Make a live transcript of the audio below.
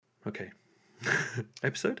Okay.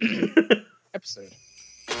 Episode? Episode.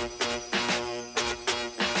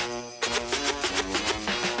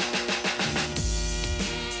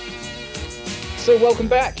 So welcome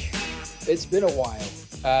back. It's been a while.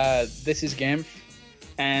 This is Gamf,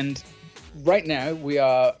 and right now we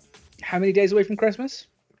are how many days away from Christmas?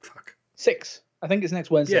 Fuck. 6. I think it's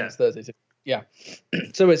next Wednesday. Yeah. It's Thursday. Yeah.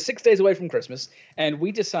 So we're 6 days away from Christmas, and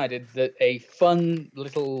we decided that a fun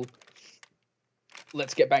little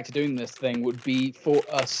let's get back to doing this thing would be for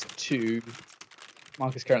us to.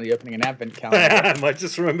 Mark is currently opening an advent calendar. I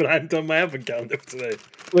just remembered I hadn't done my advent calendar for today.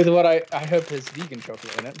 With what I hope is vegan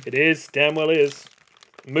chocolate in it. It is. Damn well is.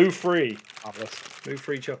 Moo free. Marvelous. Moo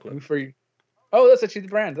free chocolate. Moo free. Oh, that's actually the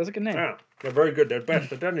brand. That's a good name. Ah, they're very good. They're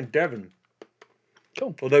best. They're done in Devon.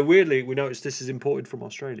 Cool. Although weirdly, we noticed this is imported from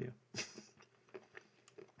Australia.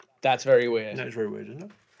 That's very weird. That is very weird, isn't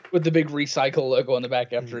it? With the big recycle logo on the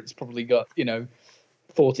back after it's probably got,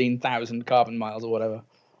 14,000 carbon miles or whatever.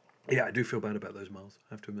 Yeah, I do feel bad about those miles,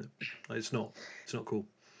 I have to admit. Like, it's not cool.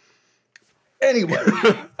 Anyway,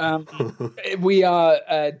 we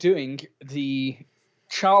are doing the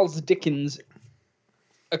Charles Dickens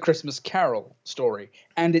A Christmas Carol story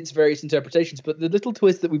and its various interpretations. But the little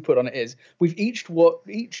twist that we put on it is we've each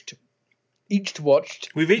watched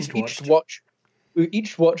a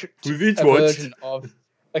version of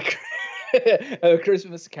a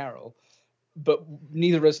Christmas Carol, but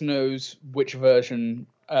neither of us knows which version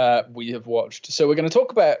we have watched. So we're going to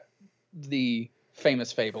talk about the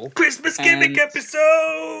famous fable. Christmas gimmick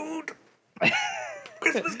episode!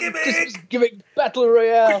 Christmas gimmick! Christmas gimmick battle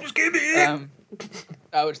royale! Christmas gimmick!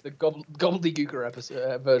 It's the gobbledygooker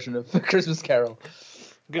episode version of Christmas Carol.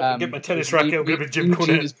 Get my tennis racket, I'm going to be Jim Cornette.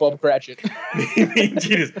 Gene is Bob Cratchit. Mean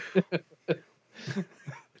Gene is... I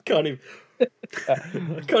can't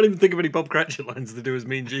even think of any Bob Cratchit lines to do as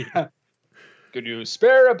Mean Gene. Could you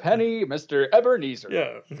spare a penny, Mr. Ebenezer?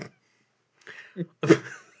 Yeah.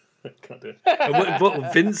 Can't do it.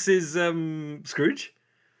 What Vince is Scrooge?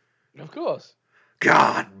 Of course.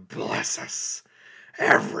 God bless us,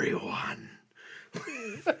 everyone.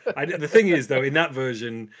 The thing is, though, in that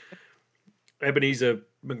version, Ebenezer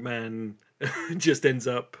McMahon just ends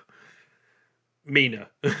up meaner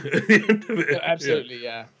at the end of it. Absolutely,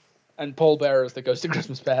 yeah. And Paul Bearer is the Ghost of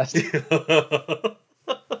Christmas Past.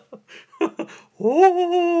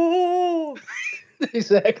 Oh!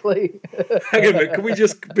 Exactly. Hang on a minute, can we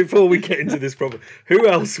just, before we get into this problem, who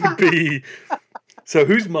else would be... So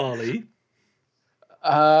who's Marley?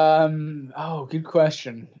 Good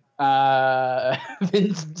question.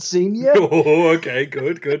 Vincent Senior. Oh, okay,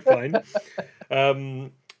 good, fine.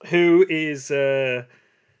 Who is sorry,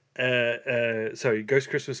 Ghost of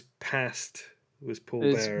Christmas Past was Paul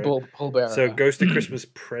Bearer. Paul Bearer. So Ghost of Christmas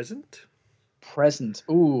Present? Present.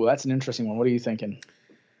 Ooh, that's an interesting one. What are you thinking?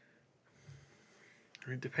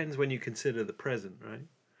 It depends when you consider the present, right?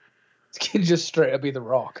 It can just straight up be The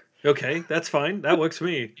Rock. Okay, that's fine. That works for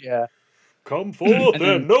me. Yeah. Come forth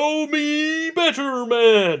and know me better,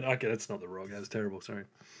 man. Okay, that's not The Rock. That's terrible. Sorry.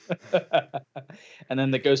 And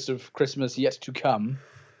then the Ghost of Christmas Yet to Come.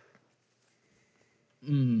 I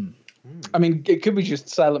mean, it could be just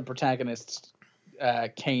silent protagonists,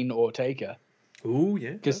 Kane or Taker. Ooh,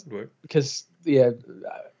 yeah, that would work. Because,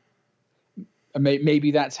 maybe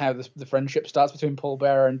that's how the friendship starts between Paul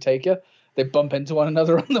Bearer and Taker. They bump into one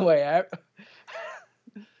another on the way out.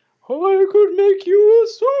 I could make you a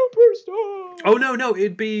superstar. Oh, no,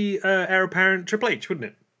 it'd be heir apparent Triple H, wouldn't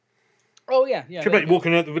it? Oh, yeah. Triple H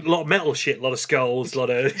walking out with a lot of metal shit, a lot of skulls, a lot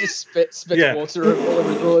of... Just spits water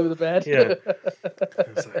all over the bed. Yeah.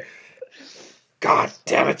 It's like, God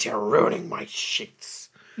damn it, you're ruining my sheets.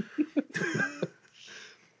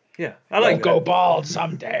 Yeah, I like that. Go bald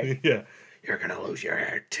someday. Yeah. You're going to lose your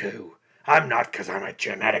hair, too. I'm not, because I'm a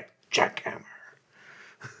genetic jackhammer.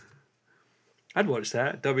 I'd watch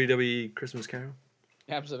that. WWE Christmas Carol.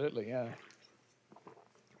 Absolutely, yeah.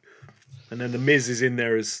 And then The Miz is in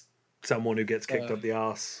there as someone who gets kicked up the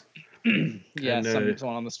arse. Yeah, and,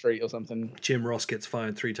 someone on the street or something. Jim Ross gets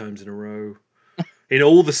fired 3 times in a row. In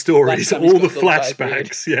all the stories, all the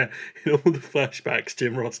flashbacks, in all the flashbacks,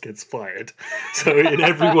 Jim Ross gets fired. So in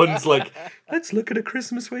everyone's like, let's look at a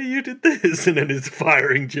Christmas where you did this, and then it's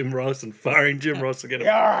firing Jim Ross and firing Jim Ross again.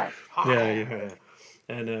 Yeah.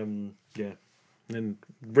 And and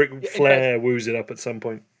Ric Flair woos it up at some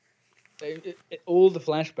point. All the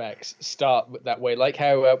flashbacks start that way, like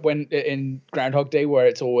how when in Groundhog Day, where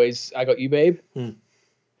it's always "I got you, babe."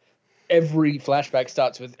 Every flashback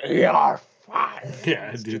starts with "You're fired."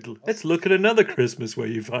 Yeah, dude. Let's look at another Christmas where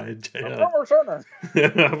you fired JR.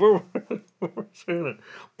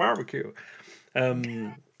 Barbecue.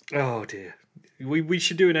 Oh dear. We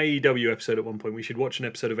should do an AEW episode at one point. We should watch an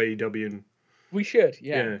episode of AEW and We should,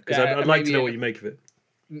 yeah. because I'd like to know what you make of it.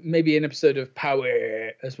 Maybe an episode of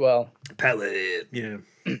Power as well. Pellet, yeah.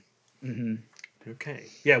 Okay,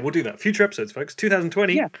 yeah, we'll do that. Future episodes, folks.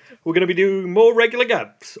 2020. Yeah. We're going to be doing more regular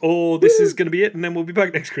gaps, or this is going to be it, and then we'll be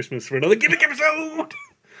back next Christmas for another gimmick episode.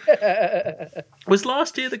 Was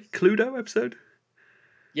last year the Cluedo episode?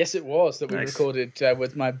 Yes, it was that we Nice. recorded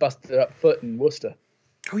with my busted up foot in Worcester.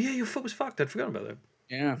 Oh yeah, your foot was fucked. I'd forgotten about that.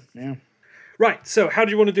 Yeah. Right, so how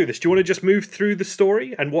do you want to do this? Do you want to just move through the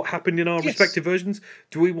story and what happened in our Yes. respective versions?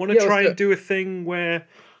 Do we want to Yeah, try let's and do a thing where,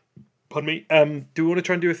 pardon me, do we want to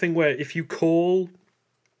try and do a thing where if you call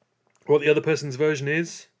what the other person's version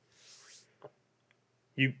is,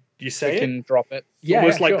 you say We it? can drop it. Yeah,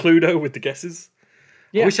 Almost like sure. Cluedo with the guesses?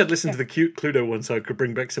 Yeah. I wish I'd listened to the cute Cluedo one so I could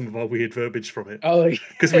bring back some of our weird verbiage from it. Oh,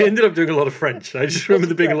 Because we ended up doing a lot of French. I just remember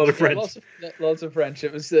there being a lot of yeah, French. lots of French.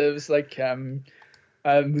 It was like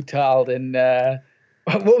moutarde and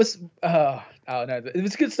what was no, it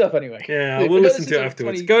was good stuff anyway. Yeah, But we'll go listen to it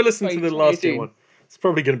afterwards. 20 Go listen to the last year 2018. one. It's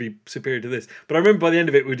probably going to be superior to this. But I remember by the end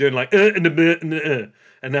of it, we were doing like and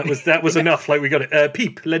that was enough. Like we got it.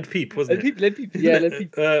 Peep, lead peep, wasn't it? Let people, yeah, let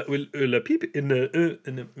people. La peep in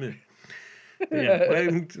the. Yeah, well,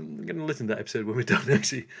 I'm going to listen to that episode when we're done.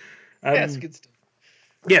 Actually, Yeah, it's good stuff.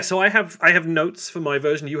 yeah. So I have notes for my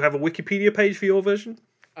version. You have a Wikipedia page for your version.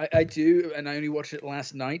 I do, and I only watched it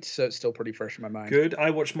last night, so it's still pretty fresh in my mind. Good.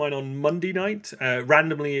 I watched mine on Monday night.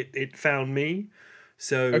 Randomly, it found me.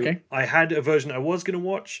 So Okay. I had a version I was going to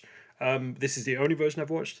watch. This is the only version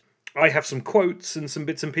I've watched. I have some quotes and some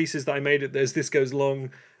bits and pieces that I made as this goes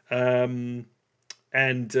along. And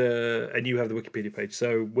you have the Wikipedia page.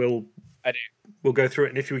 So I do. we'll go through it.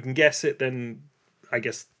 And if we can guess it, then I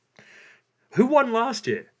guess... Who won last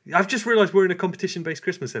year? I've just realised we're in a competition-based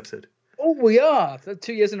Christmas episode. Oh, we are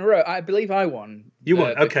 2 years in a row. I believe I won. You won,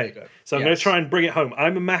 the okay. Cluedo. So I'm going Yes. to try and bring it home.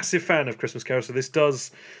 I'm a massive fan of Christmas Carol, so this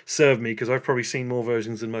does serve me because I've probably seen more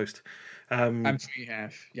versions than most. I'm sure you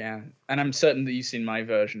have, yeah. And I'm certain that you've seen my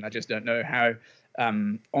version. I just don't know how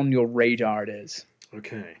on your radar it is.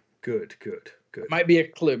 Okay, good. Might be a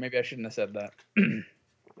clue. Maybe I shouldn't have said that.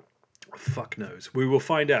 Fuck knows. We will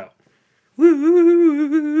find out.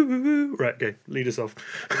 Woo! Right, okay, lead us off.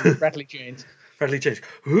 Rattly chains. Bradley Chase.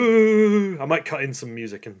 Woo! I might cut in some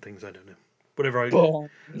music and things, I don't know. Whatever I Boom.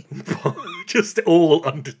 Just all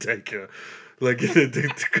Undertaker. Like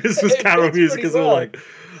the Christmas Carol fits music pretty is all well. like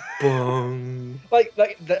bong. Like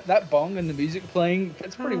that bong and the music playing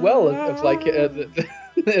fits pretty well of like of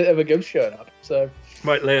a ghost showing up. So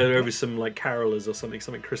Might layer over some like carolers or something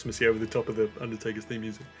Christmassy over the top of the Undertaker's theme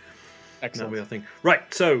music. excellent. That'll be our thing.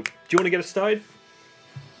 Right, so do you want to get us started?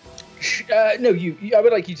 No, you. I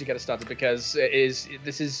would like you to get us started because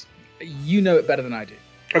this is you know it better than I do.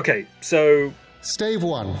 Okay, so Stave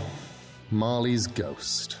 1. Marley's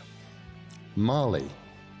ghost. Marley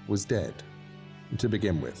was dead, to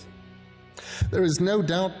begin with. There is no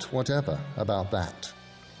doubt whatever about that.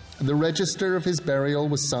 The register of his burial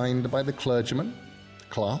was signed by the clergyman,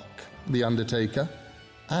 clerk, the undertaker,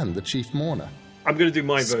 and the chief mourner. I'm going to do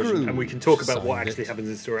my version, and we can talk about what signed actually it. happens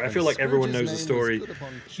in the story. I And feel like everyone Scrooge's knows the name was story. good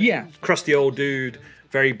upon Yeah. Crusty old dude,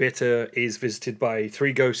 very bitter, is visited by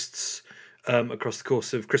three ghosts across the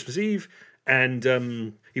course of Christmas Eve,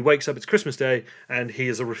 and he wakes up, it's Christmas Day, and he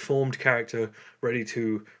is a reformed character ready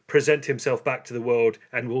to present himself back to the world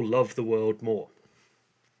and will love the world more.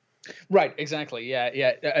 Right, exactly. Yeah.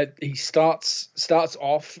 He starts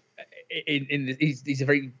off he's a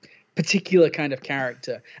very particular kind of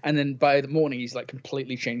character, and then by the morning he's like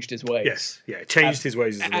completely changed his ways. Yes, yeah, changed his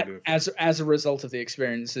ways as a result of the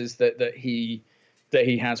experiences that he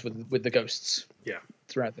has with the ghosts. Yeah,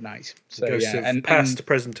 throughout the night. So ghosts yeah, of past,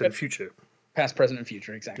 present, and future. Past, present, and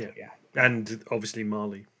future. Exactly. Yeah. And obviously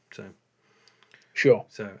Marley. Sure.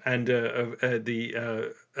 So and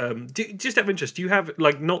just out of interest, do you have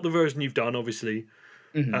like not the version you've done, obviously,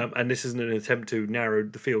 and this isn't an attempt to narrow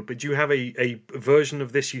the field, but do you have a version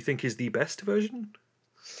of this you think is the best version?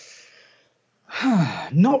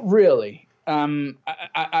 Not really.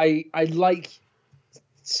 I like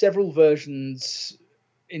several versions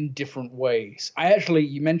in different ways.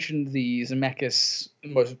 You mentioned the Zemeckis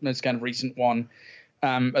most kind of recent one,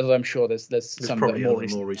 although I'm sure there's some probably that are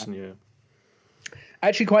more recent. Yeah. I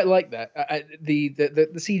actually quite like that. The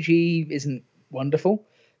CG isn't wonderful,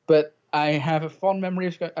 but I have a fond memory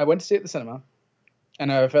of. I went to see it at the cinema,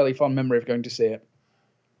 and I have a fairly fond memory of going to see it.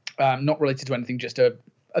 Not related to anything, just a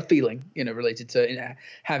feeling, related to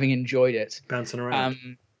having enjoyed it. Bouncing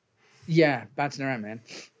around. Yeah, bouncing around,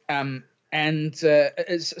 man. And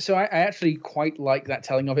so I actually quite like that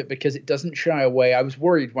telling of it because it doesn't shy away. I was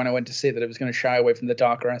worried when I went to see it that it was going to shy away from the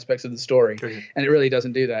darker aspects of the story, and it really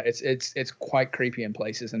doesn't do that. It's quite creepy in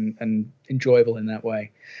places and enjoyable in that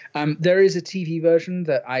way. There is a TV version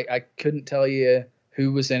that I couldn't tell you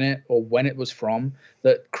who was in it or when it was from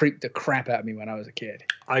that creeped the crap out of me when I was a kid.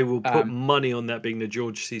 I will put money on that being the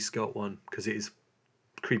George C. Scott one because it is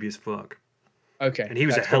creepy as fuck. Okay, and he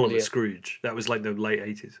was a hell of a Scrooge. That was like the late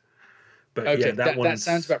 80s. But okay, yeah, that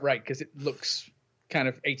sounds about right because it looks kind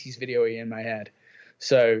of 80s video-y in my head.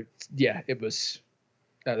 So yeah, it was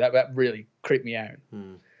that really creeped me out.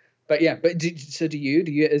 But yeah, do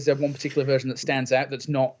you? Is there one particular version that stands out that's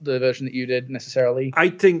not the version that you did necessarily? I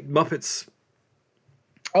think Muppets.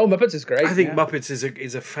 Oh, Muppets is great. I think Muppets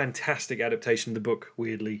is a fantastic adaptation of the book.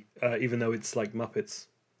 Weirdly, even though it's like Muppets.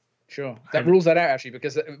 Sure, that rules that out actually,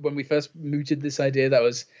 because when we first mooted this idea, I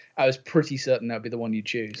was pretty certain that would be the one you'd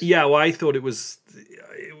choose. Yeah, well, I thought it was.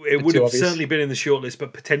 It would have certainly been in the shortlist,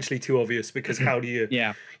 but potentially too obvious because how do you?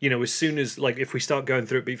 Yeah. You know, as soon as like if we start going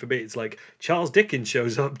through it beat for beat, it's like Charles Dickens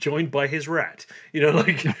shows up joined by his rat. You know,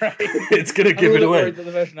 like it's gonna give it away. The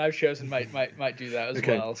version I've chosen might do that as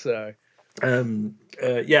well. So.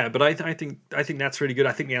 Yeah, but I think that's really good.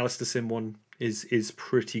 I think the Alistair Sim one is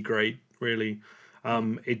pretty great, really.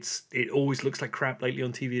 It always looks like crap lately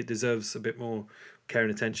on TV. It deserves a bit more care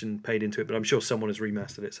and attention paid into it, but I'm sure someone has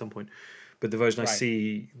remastered it at some point. But the version I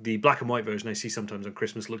see, the black and white version I see sometimes on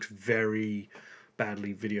Christmas, looks very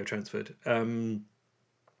badly video transferred.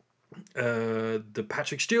 The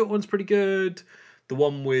Patrick Stewart one's pretty good. The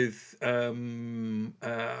one with the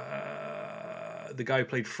guy who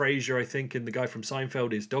played Frasier, I think, and the guy from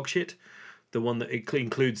Seinfeld is dog shit. The one that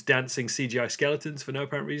includes dancing CGI skeletons for no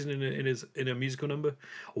apparent reason in a musical number.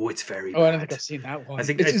 Oh, it's very bad. I don't think I've seen that one. I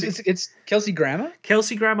think it's Kelsey Grammer.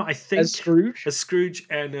 Kelsey Grammer, I think, as Scrooge,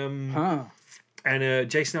 and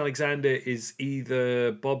Jason Alexander is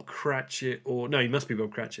either Bob Cratchit or no, he must be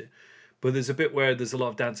Bob Cratchit. But there's a bit where there's a lot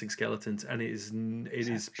of dancing skeletons, and it is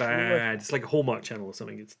bad. It's like a Hallmark Channel or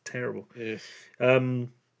something. It's terrible. Yeah. And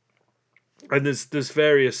there's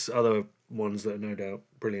various other ones that are no doubt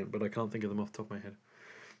brilliant, but I can't think of them off the top of my head.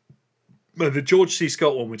 But the George C.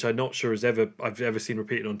 Scott one, which I'm not sure I've ever seen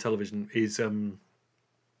repeated on television, is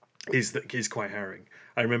quite harrowing.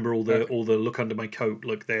 I remember all the look under my coat,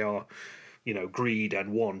 look they are, greed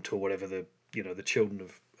and want or whatever the children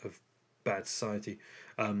of bad society,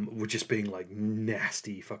 were just being like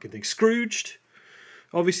nasty fucking things. Scrooged,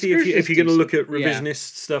 obviously, if you're going to look at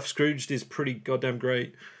revisionist stuff, Scrooged is pretty goddamn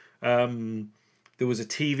great. There was a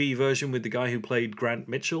TV version with the guy who played Grant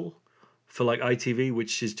Mitchell for like ITV,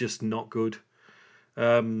 which is just not good.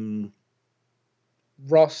 Ross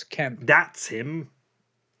Kemp. That's him.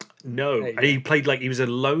 No, and he played he was a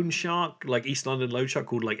loan shark, like East London loan shark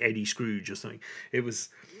called like Eddie Scrooge or something. It was.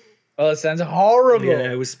 Oh, that sounds horrible.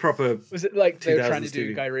 Yeah, it was proper. Was it like they were trying to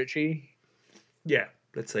do Guy Ritchie? Yeah,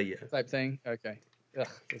 let's say yeah. Type thing. Okay. Ugh,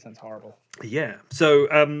 that sounds horrible. Yeah. So,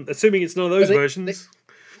 assuming it's none of those versions.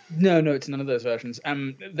 No, it's none of those versions.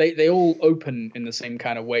 They all open in the same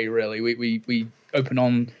kind of way. Really, we open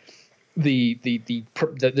on the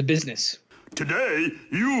business. Today,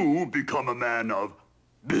 you become a man of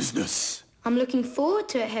business. I'm looking forward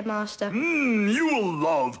to it, Headmaster. You will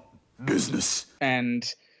love business.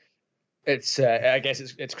 And it's I guess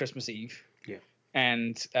it's Christmas Eve. Yeah.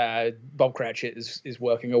 And Bob Cratchit is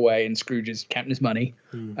working away, and Scrooge is counting his money.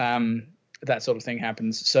 That sort of thing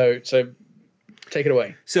happens. So. Take it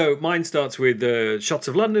away. So mine starts with shots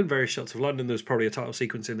of London, various shots of London. There's probably a title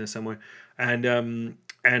sequence in there somewhere. And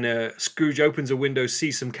Scrooge opens a window,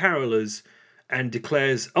 sees some carolers, and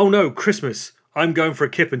declares, "Oh no, Christmas! I'm going for a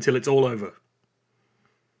kip until it's all over."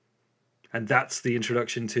 And that's the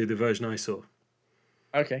introduction to the version I saw.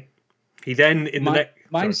 Okay. He then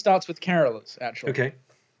mine starts with carolers, actually. Okay.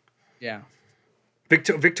 Yeah.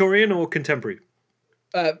 Victorian or contemporary?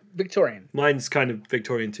 Victorian. Mine's kind of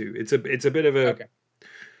Victorian too. It's a bit of a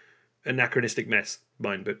anachronistic mess,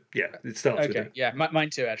 mine, but yeah, it starts with it. Yeah, mine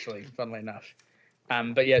too, actually, funnily enough.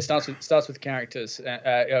 But yeah, it starts with characters,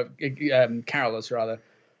 carolers rather,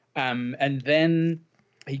 and then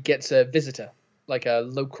he gets a visitor, like a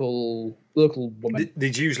local woman.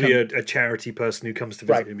 There's usually a charity person who comes to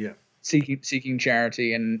visit him. Yeah, seeking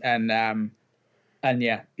charity and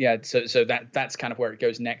yeah. So that's kind of where it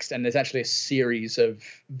goes next. And there's actually a series of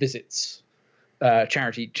visits,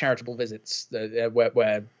 charitable visits,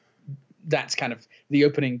 where that's kind of the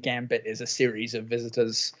opening gambit is a series of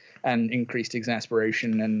visitors and increased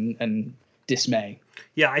exasperation and dismay.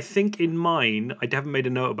 Yeah, I think in mine, I haven't made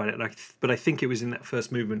a note about it, but I think it was in that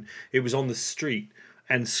first movement. It was on the street,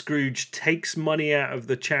 and Scrooge takes money out of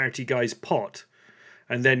the charity guy's pot,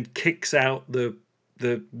 and then kicks out the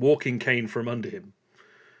walking cane from under him.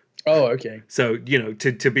 Oh, okay. So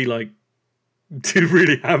to be like to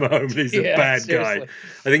really hammer home he's a bad seriously. guy.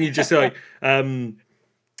 I think he just like I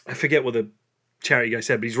forget what the charity guy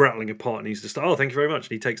said, but he's rattling a pot and he's just thank you very much,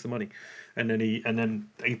 and he takes the money, and then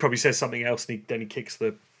he probably says something else, and then he kicks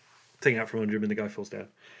the thing out from under him and the guy falls down.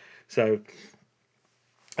 So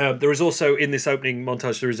there is also in this opening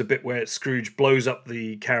montage there is a bit where Scrooge blows up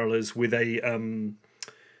the carolers with a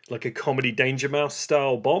like a comedy Danger Mouse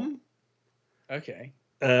style bomb. Okay.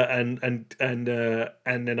 And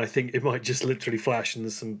then I think it might just literally flash and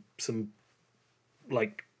there's some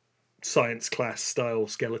like science class style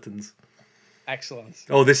skeletons. Excellent.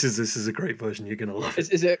 Oh, this is a great version. You're gonna love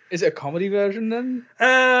it. Is it a comedy version then?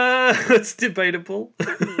 It's debatable.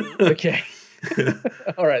 Okay.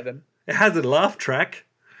 All right then. It has a laugh track.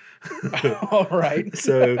 All right.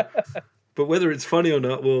 So, but whether it's funny or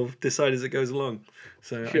not, we'll decide as it goes along.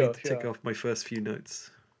 So I need to take off my first few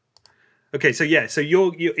notes. Okay, so yeah, so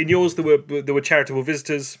you in yours there were charitable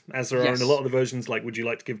visitors, as there are in a lot of the versions. Like, would you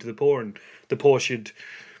like to give to the poor, and the poor should,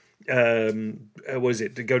 what is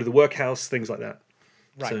it, to go to the workhouse, things like that.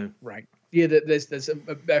 Right. Yeah, there's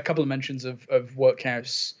a couple of mentions of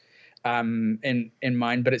workhouse in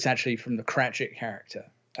mine, but it's actually from the Cratchit character.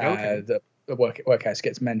 The workhouse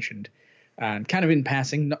gets mentioned, and kind of in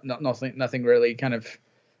passing, nothing really kind of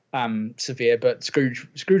severe. But Scrooge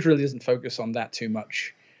really doesn't focus on that too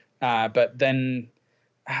much. But then,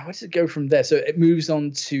 where does it go from there? So it moves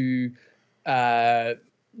on to that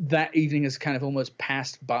evening has kind of almost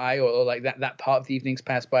passed by, or like that part of the evening's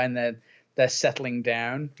passed by, and they're settling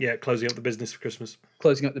down. Yeah, closing up the business for Christmas.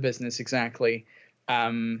 Closing up the business, exactly.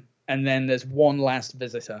 And then there's one last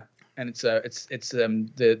visitor, and it's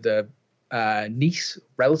the niece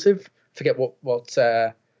relative. Forget what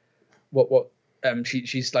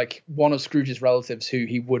she's like one of Scrooge's relatives who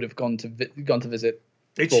he would have gone to visit.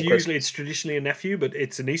 It's traditionally a nephew, but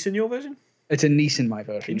it's a niece in your version? It's a niece in my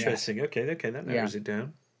version. Interesting. Yes. Okay, that narrows it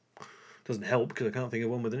down. Doesn't help because I can't think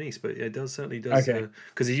of one with a niece, but it certainly does. Okay.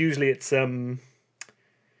 Because usually it's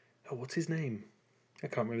what's his name? I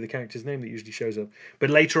can't remember the character's name that usually shows up. But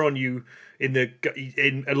later on,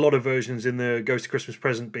 in a lot of versions in the Ghost of Christmas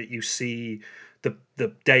Present bit, you see the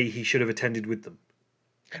day he should have attended with them.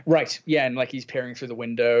 Right. Yeah, and like he's peering through the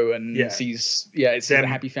window and sees it's a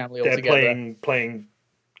happy family all together. They're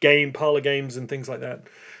playing parlor games and things like that.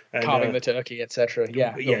 And, carving the turkey, etc.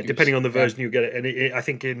 Yeah. Depending on the version you get it. And I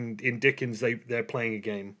think in Dickens they're playing a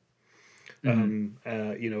game.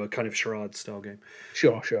 A kind of charade style game.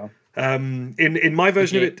 Sure. In my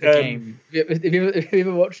version of it, game. Have you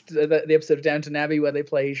ever watched the episode of Downton Abbey where they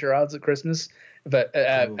play charades at Christmas? But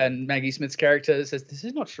and Maggie Smith's character says, "This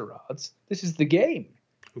is not charades. This is the game."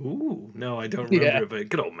 Ooh, no, I don't remember it. But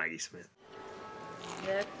good old Maggie Smith.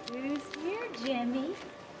 Look who's here, Jimmy.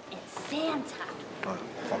 It's Santa. Oh,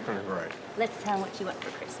 fucking great. Let's tell him what you want for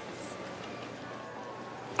Christmas.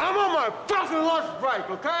 I'm on my fucking lunch break,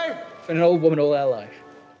 okay? For an old woman all her life.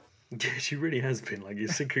 Yeah, she really has been. Like, your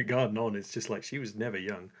Secret Garden on, it's just like she was never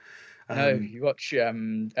young. No, you watch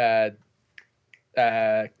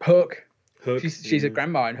Hook. Hook. She's a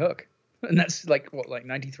grandma in Hook. And that's like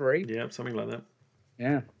 93? Yeah, something like that.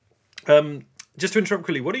 Yeah. Just to interrupt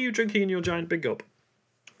quickly, what are you drinking in your giant big gulp?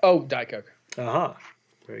 Oh, Diet Coke. Aha.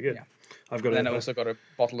 Very good. Yeah. I've got. And then I also got a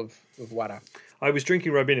bottle of water. I was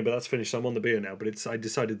drinking Ribena, but that's finished. So I'm on the beer now. But I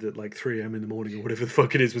decided that like 3 a.m. in the morning or whatever the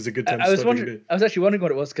fuck it is was a good time to start drinking beer. I was actually wondering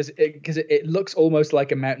what it was because it looks almost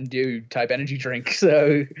like a Mountain Dew type energy drink.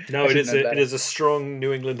 So no, it is a strong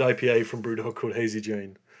New England IPA from Brewdog called Hazy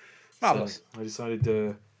Jane. Marvelous. So I decided,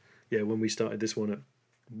 when we started this one at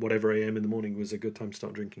whatever a.m. in the morning was a good time to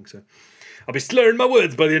start drinking. So I'll be slurring my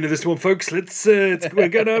words by the end of this one, folks. We're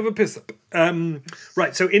gonna have a piss up.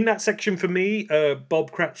 Right. So in that section for me,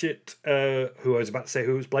 Bob Cratchit, who I was about to say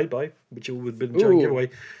who was played by, which would have been a giant giveaway.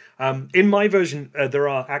 In my version, there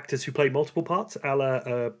are actors who play multiple parts, a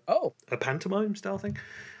la a pantomime style thing.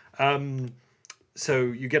 So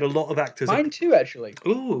you get a lot of actors. Mine too, actually.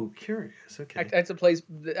 Ooh, curious. Okay.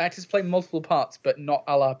 Actors play multiple parts, but not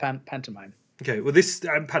a la pantomime. Okay, well, this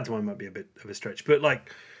pantomime might be a bit of a stretch, but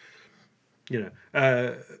like,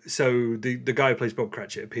 so the guy who plays Bob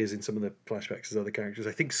Cratchit appears in some of the flashbacks as other characters.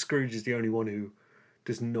 I think Scrooge is the only one who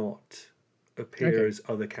does not appear as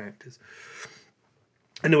other characters.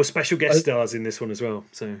 And there were special guest stars in this one as well,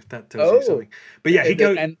 so that tells you something. But yeah,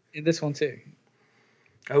 and in this one too.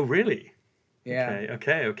 Oh, really? Yeah.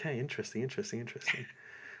 Okay. Interesting.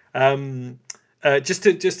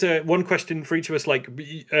 Just one question for each of us. Like,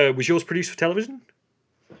 was yours produced for television?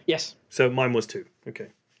 Yes. So mine was 2. Okay.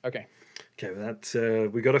 Okay. Okay, well that's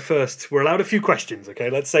we got a first. We're allowed a few questions. Okay,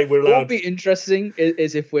 let's say we're What allowed. would be interesting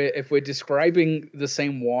is if we're describing the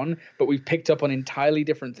same one, but we've picked up on entirely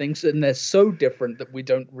different things, and they're so different that we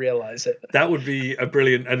don't realize it. That would be a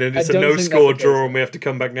brilliant, and then it's a don't no think score that's the draw, case. and we have to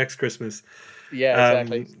come back next Christmas. Yeah,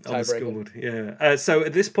 exactly. On the Tiebreaker. scoreboard. Yeah. So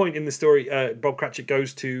at this point in the story, Bob Cratchit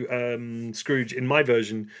goes to Scrooge in my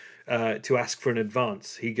version to ask for an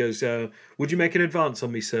advance. He goes, "Would you make an advance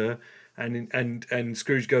on me, sir?" And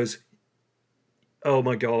Scrooge goes, "Oh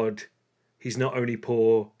my God, he's not only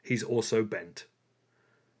poor, he's also bent."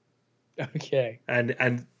 Okay.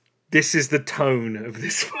 And this is the tone of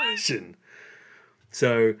this version.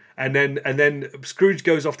 So and then Scrooge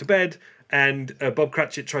goes off to bed, and Bob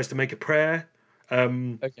Cratchit tries to make a prayer.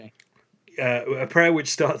 Okay. A prayer which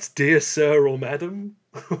starts, "Dear Sir or Madam,"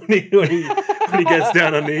 when he gets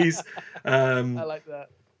down on knees. I like that.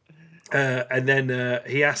 And then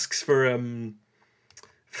he asks for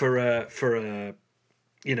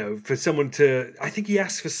someone to. I think he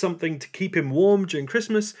asks for something to keep him warm during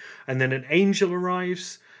Christmas, and then an angel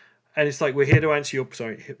arrives, and it's like, "We're here to answer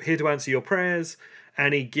your prayers,"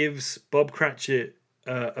 and he gives Bob Cratchit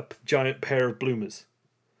a giant pair of bloomers.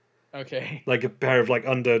 Okay. Like a pair of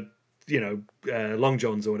under, long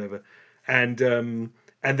johns or whatever, and then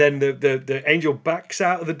the angel backs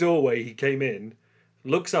out of the doorway he came in,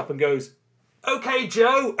 looks up and goes, "Okay,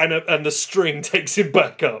 Joe," and the string takes him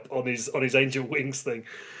back up on his angel wings thing.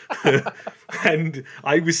 And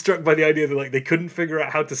I was struck by the idea that they couldn't figure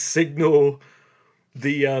out how to signal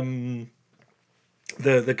the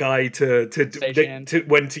guy to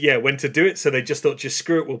when to do it, so they just thought, just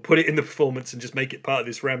screw it, we'll put it in the performance and just make it part of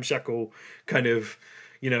this ramshackle kind of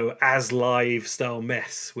as live style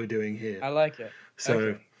mess we're doing here. I like it. So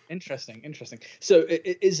okay. Interesting. So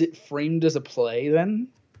is it framed as a play then?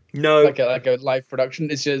 No, like a live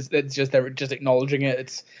production. It's just they're just acknowledging it.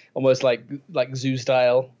 It's almost like Zoo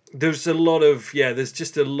style. There's a lot of there's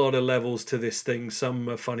just a lot of levels to this thing. Some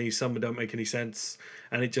are funny, some don't make any sense,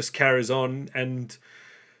 and it just carries on. And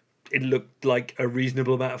it looked like a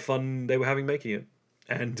reasonable amount of fun they were having making it.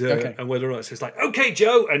 And and whether or not it's like, "Okay,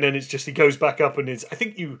 Joe," and then it's just he goes back up and I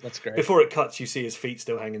think that's great. Before it cuts, you see his feet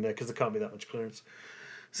still hanging there because there can't be that much clearance.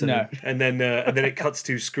 So, no. And then it cuts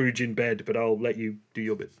to Scrooge in bed, but I'll let you do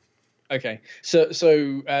your bit. Okay, so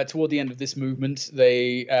toward the end of this movement,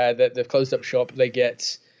 they've closed up shop. They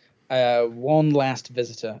get one last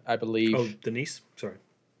visitor, I believe. Oh, the niece. Sorry.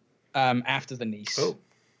 After the niece. Oh.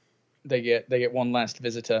 They get one last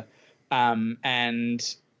visitor,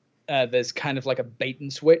 and there's kind of like a bait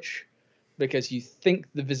and switch, because you think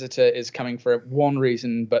the visitor is coming for one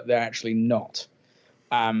reason, but they're actually not.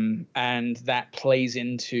 And that plays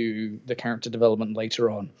into the character development later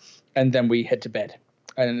on, and then we head to bed.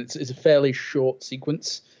 And it's a fairly short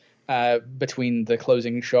sequence between the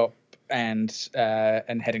closing shop and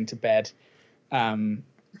heading to bed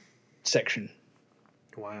section.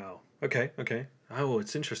 Wow. Okay. Oh,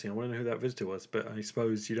 it's interesting. I want to know who that visitor was, but I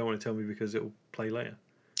suppose you don't want to tell me because it will play later.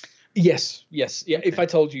 Yes. Yeah. Okay. If I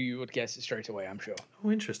told you, you would guess it straight away, I'm sure.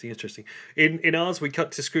 Oh, interesting. In ours, we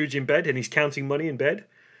cut to Scrooge in bed, and he's counting money in bed,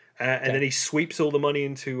 and then he sweeps all the money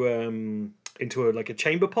into a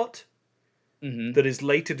chamber pot. Mm-hmm. That is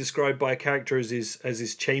later described by a character as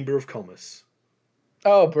his chamber of commerce.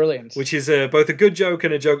 Oh, brilliant! Which is both a good joke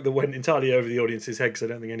and a joke that went entirely over the audience's head, because I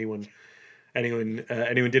don't think anyone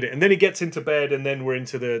did it. And then he gets into bed, and then we're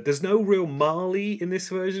into there's no real Marley in this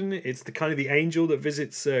version. It's the kind of the angel that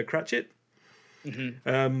visits Cratchit.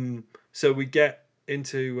 Mm-hmm. So we get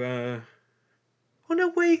into. Oh no!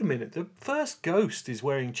 Wait a minute. The first ghost is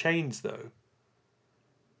wearing chains, though.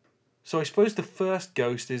 So I suppose the first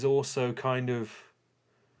ghost is also kind of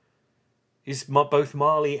both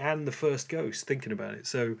Marley and the first ghost, thinking about it.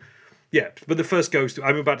 So yeah, but the first ghost,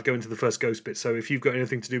 I'm about to go into the first ghost bit. So if you've got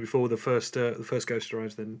anything to do before the first ghost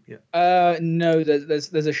arrives, then yeah. No,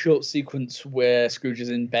 there's a short sequence where Scrooge is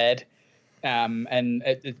in bed, and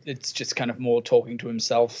it's just kind of more talking to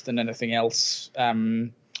himself than anything else.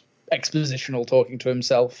 Expositional talking to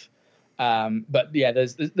himself. But yeah,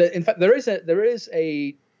 in fact there is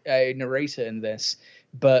a narrator in this,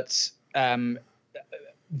 but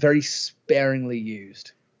very sparingly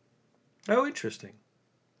used. Oh, interesting.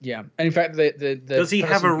 Yeah, and in fact, the does he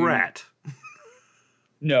have a rat?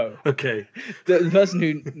 No. Okay. The person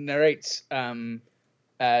who narrates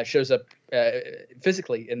shows up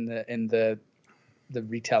physically in the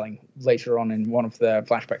retelling later on in one of the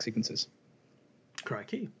flashback sequences.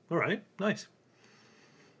 Crikey! All right, nice.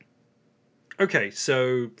 Okay,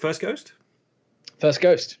 so first ghost. First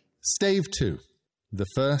ghost. Stave 2, the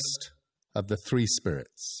first of the three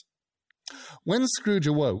spirits. When Scrooge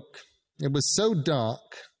awoke, it was so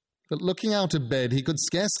dark that looking out of bed he could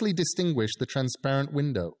scarcely distinguish the transparent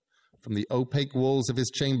window from the opaque walls of his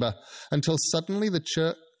chamber, until suddenly the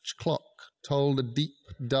church clock tolled a deep,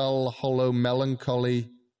 dull, hollow, melancholy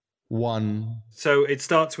 1. So it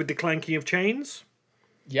starts with the clanking of chains.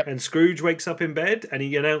 Yep. And Scrooge wakes up in bed and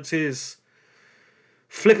he announces,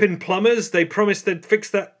 "Flippin' plumbers, they promised they'd fix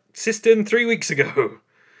that cistern 3 weeks ago."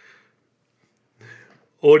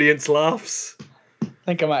 Audience laughs. I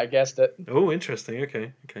think I might have guessed it. Oh, interesting.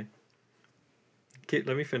 Okay.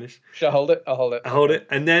 Let me finish. Should I hold it? I'll hold it. I hold it,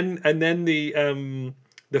 and then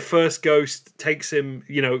the first ghost takes him.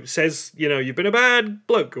 Says, "You've been a bad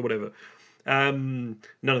bloke" or whatever. None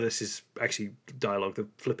of this is actually dialogue. The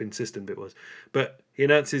flipping cistern bit was, but he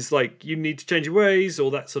announces like, "You need to change your ways,"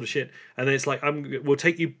 all that sort of shit, and then it's like, "We'll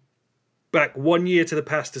take you back 1 year to the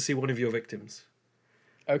past to see one of your victims."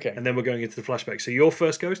 Okay. And then we're going into the flashback. So your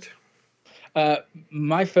first ghost?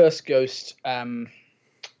 My first ghost.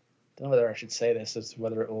 Don't know whether I should say this, as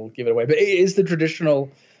whether it will give it away, but it is the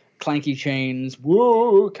traditional clanky chains,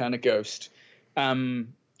 woo kind of ghost.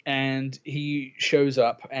 And he shows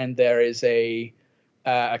up, and there is there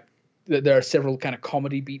are several kind of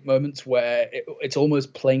comedy beat moments where it's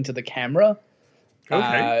almost playing to the camera.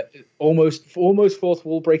 Okay. Almost fourth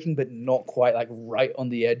wall breaking, but not quite, like right on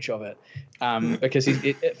the edge of it. Because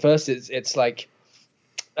at first it's like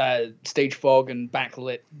stage fog and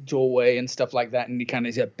backlit doorway and stuff like that, and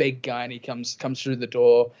he's a big guy, and he comes through the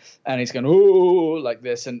door, and he's going oh like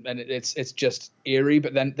this, and it's just eerie.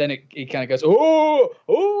 But then he kind of goes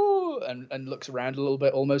oh and looks around a little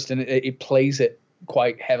bit almost, and it plays it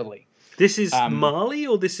quite heavily. This is Marley,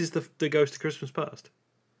 or this is the Ghost of Christmas Past?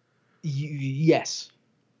 Yes.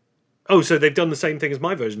 Oh, so they've done the same thing as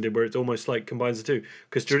my version did, where it's almost like combines the two.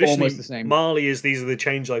 Because traditionally, almost the same. Marley is these are the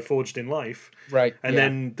chains I forged in life, right? And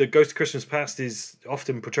then the Ghost of Christmas Past is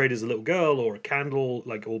often portrayed as a little girl or a candle,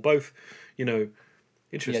 like, or both.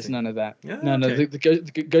 Interesting. Yes, none of that. Yeah, no. okay.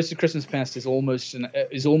 The Ghost of Christmas Past is almost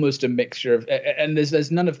a mixture of, and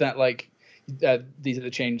there's none of that, like these are the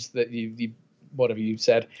chains that you whatever you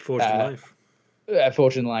said. Forged in life.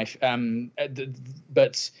 Forged in life.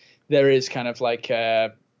 But there is kind of like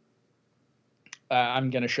I'm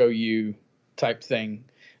going to show you type thing,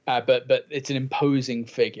 but it's an imposing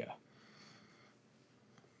figure.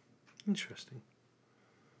 Interesting.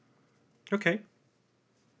 Okay.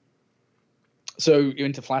 So you're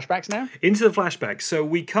into flashbacks now? Into the flashbacks. So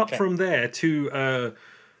we cut from there to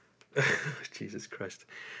Jesus Christ,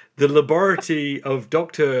 the laboratory of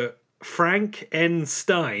Dr. Frank N.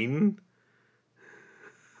 Stein.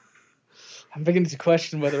 I'm beginning to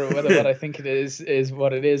question whether what I think it is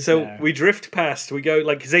what it is. So now. we drift past. We go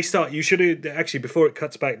like, because they start. You should have actually, before it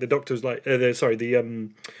cuts back. The doctor's like, the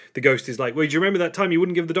ghost is like, "Well, do you remember that time you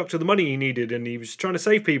wouldn't give the doctor the money he needed, and he was trying to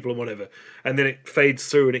save people and whatever?" And then it fades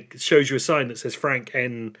through, and it shows you a sign that says Frank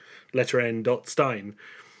N. letter N. Stein,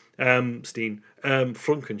 Frankenstein,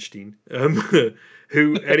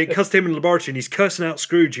 who, and it cuts to him in the laboratory, and he's cursing out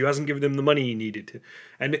Scrooge, who hasn't given him the money he needed,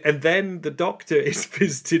 and then the doctor is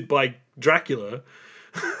visited by Dracula,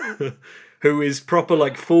 who is proper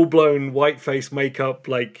like full blown white face makeup,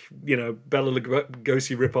 like Bela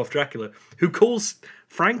Lugosi rip off Dracula, who calls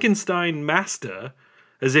Frankenstein master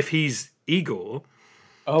as if he's Igor.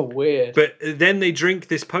 Oh, weird. But then they drink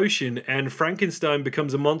this potion, and Frankenstein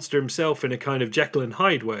becomes a monster himself in a kind of Jekyll and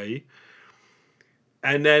Hyde way.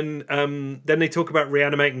 And then they talk about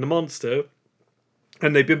reanimating the monster,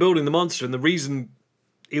 and they've been building the monster, and the reason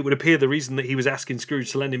that he was asking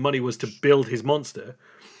Scrooge to lend him money was to build his monster,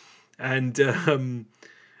 and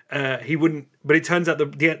he wouldn't. But it turns out so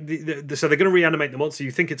they're going to reanimate the monster.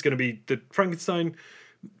 You think it's going to be the Frankenstein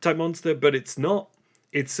type monster, but it's not.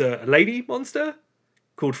 It's a lady monster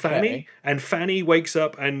called Fanny, and Fanny wakes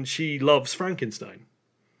up and she loves Frankenstein.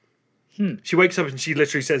 She wakes up and she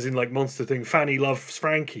literally says in like monster thing, "Fanny loves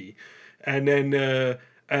Frankie," and then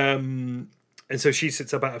and so she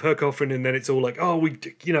sits up out of her coffin, and then it's all like, "Oh,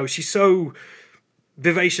 she's so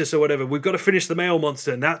vivacious or whatever. We've got to finish the male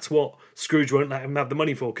monster," and that's what Scrooge won't let him have the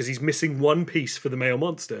money for, because he's missing one piece for the male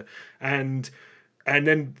monster, and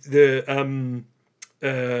then the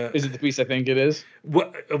is it the piece I think it is?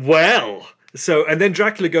 Well. So, and then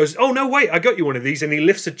Dracula goes, "Oh no, wait! I got you one of these," and he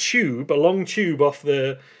lifts a long tube off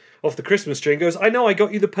the Christmas tree and goes, "I know, I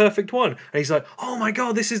got you the perfect one." And he's like, "Oh my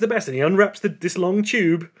god, this is the best!" And he unwraps this long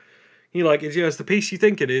tube. You're like, "It's the piece you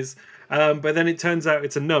think it is," but then it turns out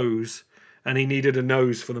it's a nose, and he needed a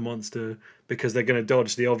nose for the monster because they're going to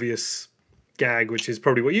dodge the obvious gag, which is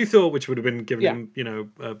probably what you thought, which would have been giving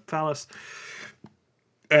him, a phallus.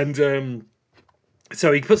 And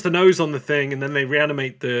So he puts the nose on the thing, and then they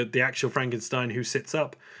reanimate the actual Frankenstein who sits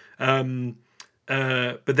up. But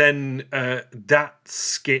then that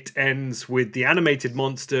skit ends with the animated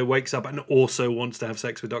monster wakes up and also wants to have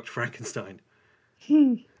sex with Dr. Frankenstein.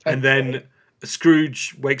 And then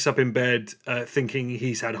Scrooge wakes up in bed thinking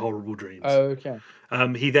he's had horrible dreams. Oh, okay.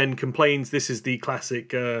 He then complains, this is the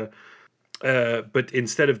classic, but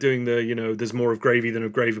instead of doing the, there's more of gravy than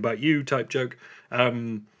of grave about you type joke,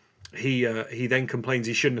 he then complains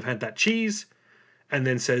he shouldn't have had that cheese, and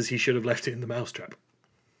then says he should have left it in the mousetrap.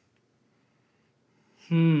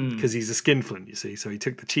 Because he's a skinflint, you see, so he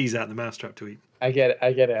took the cheese out of the mousetrap to eat. I get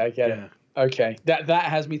it. Okay, that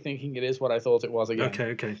has me thinking it is what I thought it was again.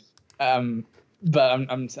 Okay. But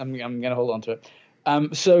I'm gonna hold on to it.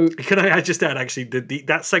 So can I just add, actually,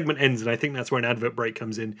 that segment ends, and I think that's where an advert break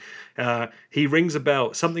comes in. He rings a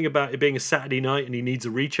bell, something about it being a Saturday night, and he needs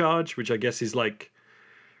a recharge, which I guess is like,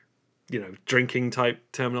 drinking type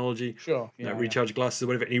terminology. Sure. Yeah, recharge glasses or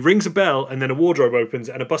whatever. And he rings a bell, and then a wardrobe opens,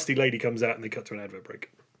 and a busty lady comes out, and they cut to an advert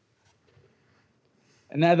break.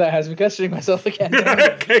 And now that has me questioning myself again.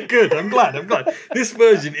 Okay, good. I'm glad. This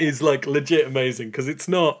version is like legit amazing, because it's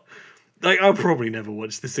not like, I'll probably never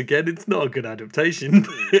watch this again. It's not a good adaptation.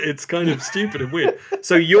 It's kind of stupid and weird.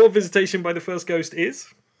 So your visitation by the first ghost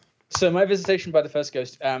is? So my visitation by the first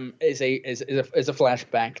ghost is a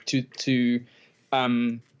flashback to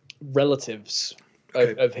relatives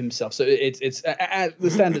of himself. So it's the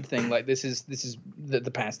standard thing. Like this is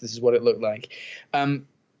the past. This is what it looked like.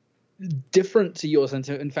 Different to yours, and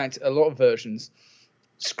in fact, a lot of versions,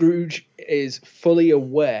 Scrooge is fully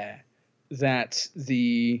aware that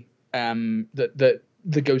the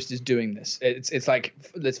ghost is doing this. It's like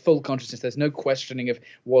there's full consciousness. There's no questioning of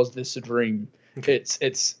was this a dream. Okay.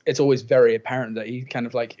 It's always very apparent that he kind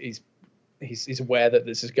of like he's aware that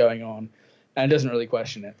this is going on, and doesn't really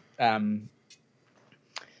question it. And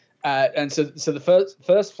so the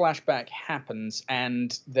first flashback happens,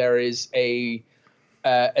 and there is a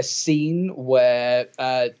scene where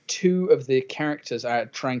two of the characters are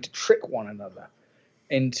trying to trick one another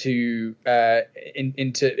into they're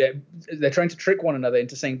trying to trick one another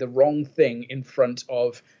into saying the wrong thing in front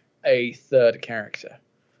of a third character.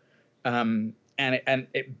 And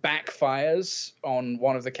it backfires on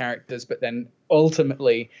one of the characters, but then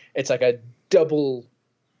ultimately it's like a double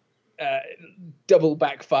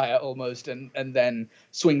backfire almost, and then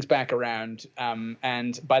swings back around.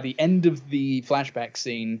 And by the end of the flashback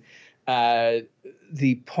scene,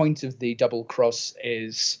 the point of the double cross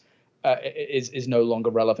is no longer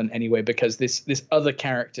relevant anyway, because this other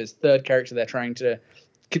character's third character they're trying to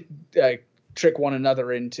trick one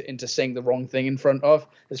another into saying the wrong thing in front of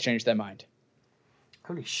has changed their mind.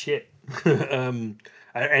 Holy shit.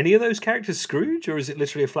 Are any of those characters Scrooge, or is it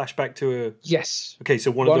literally a flashback to a? Yes. Okay,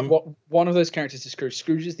 so one of those characters is Scrooge.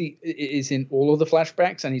 Scrooge is in all of the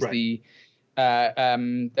flashbacks, and he's right.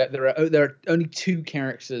 There are only two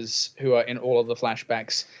characters who are in all of the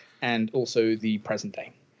flashbacks, and also the present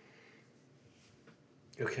day.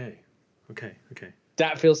 Okay.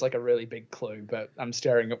 That feels like a really big clue, but I'm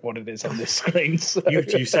staring at what it is on this screen. So.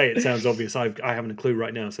 You say it sounds obvious. I haven't a clue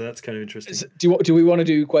right now, so that's kind of interesting. Do we want to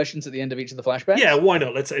do questions at the end of each of the flashbacks? Yeah, why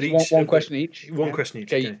not? Let's each one question each. One question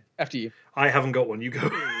each. Okay, after you. I haven't got one. You go.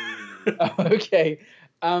 Okay.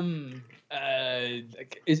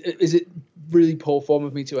 Is it really poor form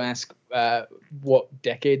of me to ask what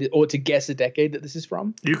decade, or to guess a decade that this is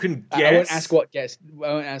from? You can guess. I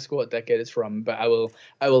won't ask what decade it's from, but I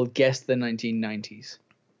will guess the 1990s.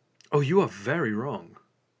 Oh, you are very wrong.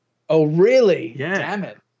 Oh, really? Yeah. Damn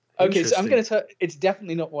it. Okay, so I'm going to tell. It's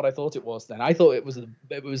definitely not what I thought it was. Then I thought it was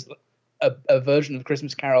a version of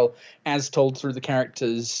Christmas Carol as told through the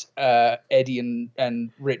characters Eddie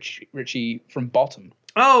and Richie from Bottom.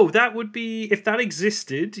 Oh, that would be, if that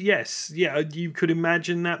existed, yes. Yeah, you could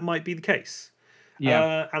imagine that might be the case.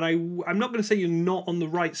 Yeah. And I'm not going to say you're not on the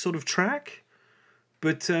right sort of track,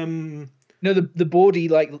 but... No, the bawdy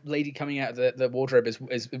lady coming out of the wardrobe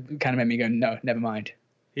is kind of made me go, no, never mind.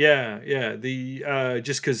 Yeah. The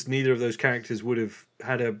just because neither of those characters would have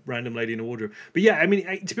had a random lady in a wardrobe. But yeah, I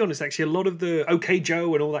mean, to be honest, actually, a lot of the OK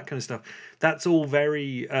Joe and all that kind of stuff, that's all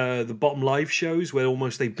very the Bottom Live shows where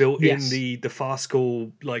almost they built in the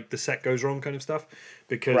farcical, like the set goes wrong kind of stuff,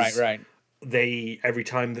 because right. They, every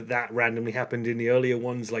time that randomly happened in the earlier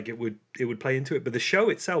ones, like it would play into it. But the show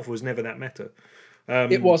itself was never that meta.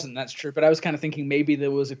 It wasn't, that's true. But I was kind of thinking maybe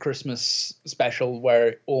there was a Christmas special where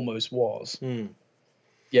it almost was.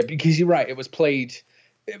 Yeah, because you're right. It was played.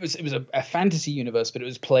 It was a fantasy universe, but it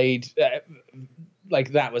was played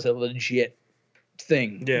like that was a legit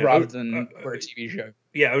thing rather than for a TV show.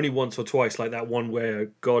 Yeah, only once or twice, like that one where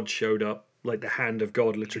God showed up like the hand of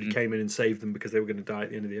God literally came in and saved them because they were going to die at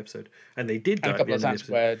the end of the episode, and they did die And at the end of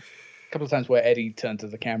the episode. a couple of times where Eddie turned to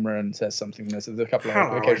the camera and says something. There's a couple of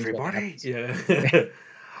Hello, occasions where that everybody. happens. Yeah.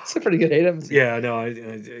 It's a pretty good Ed Edmondson. Yeah, no, I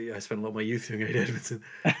spent a lot of my youth doing Ed Edmondson.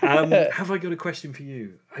 Have I got a question for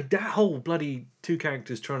you? That whole bloody two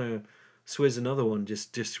characters trying to swizz another one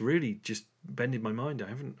just really just bended my mind.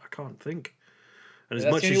 I can't think. And as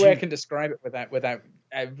That's much the as only way you, I can describe it without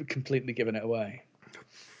completely giving it away.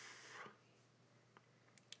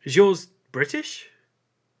 is yours British?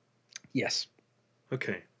 Yes,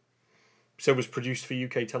 Okay. So it was produced for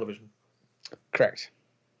UK television. correct.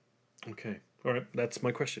 Okay. All right. That's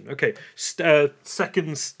my question. Okay. The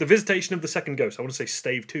visitation of the second ghost. I want to say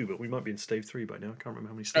stave 2, but we might be in stave 3 by now. I can't remember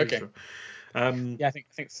how many staves Okay. there are. Yeah,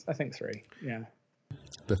 I think 3. Yeah.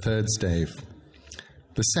 The third stave.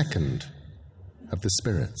 The second of the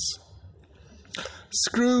spirits.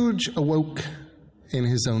 Scrooge awoke in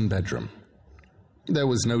his own bedroom. There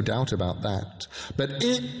was no doubt about that. But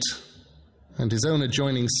it, and his own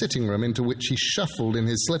adjoining sitting room into which he shuffled in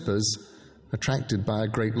his slippers, attracted by a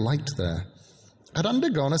great light there, had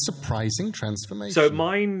undergone a surprising transformation. So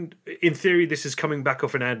mine, in theory, this is coming back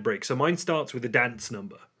off an ad break. So mine starts with a dance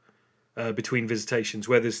number between visitations,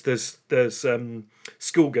 where there's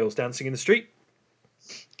schoolgirls dancing in the street,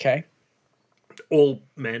 Okay. all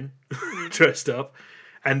men dressed up,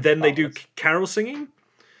 and then they do carol singing,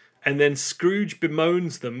 and then Scrooge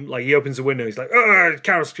bemoans them, like he opens a window, he's like, "Oh,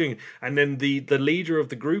 carol singing," and then the leader of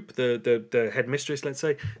the group, the headmistress, let's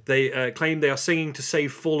say, they claim they are singing to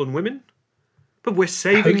save fallen women. But we're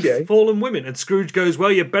saving fallen women. And Scrooge goes,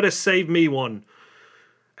 "Well, you better save me one."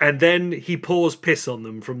 And then he pours piss on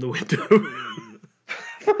them from the window.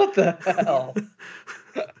 What the hell?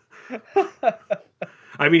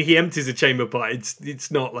 I mean, he empties a chamber pot. It's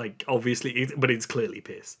not like, obviously, but it's clearly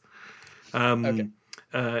piss. Okay.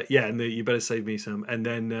 Yeah, and you better save me some. And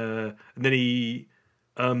then he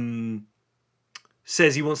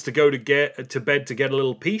says he wants to go to bed to get a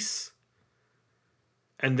little peace.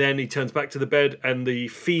 And then he turns back to the bed, and the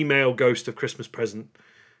female ghost of Christmas Present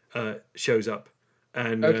shows up,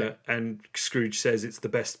 and Scrooge says it's the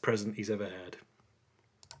best present he's ever had.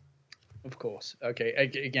 Of course. Okay.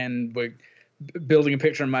 Again, we're building a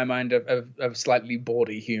picture in my mind of slightly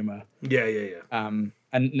bawdy humor. Yeah. And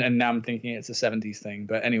now I'm thinking it's a 70s thing.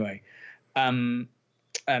 But anyway, and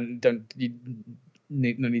no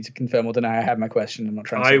need to confirm or deny I have my question. I'm not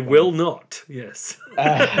trying to. I will not. Yes.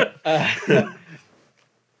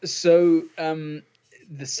 So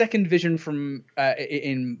the second vision from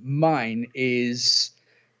in mine is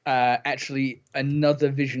actually another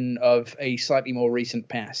vision of a slightly more recent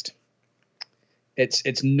past.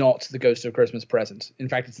 It's not the ghost of Christmas Present. In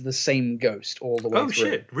fact, it's the same ghost all the way through. Oh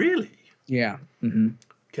shit! Really? Yeah. Mm-hmm.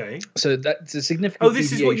 Okay. So that's a significant. Oh,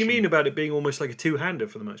 this is what you mean about it being almost like a two-hander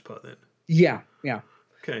for the most part, then. Yeah.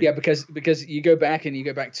 Okay. Yeah, because you go back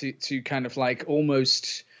to kind of like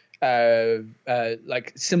almost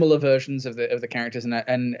like similar versions of the characters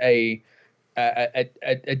and a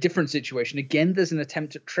different situation. Again, there's an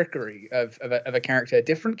attempt at trickery of a character.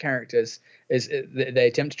 Different characters they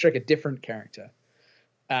attempt to trick a different character.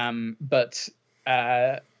 But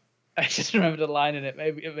I just remembered a line and it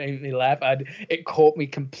made me laugh. It caught me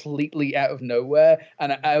completely out of nowhere,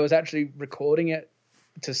 and I was actually recording it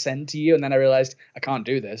to send to you, and then I realized I can't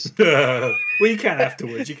do this. Well, you can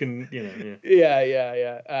afterwards. You can,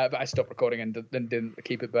 Yeah. But I stopped recording and didn't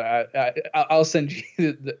keep it. But I'll send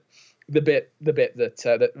you the bit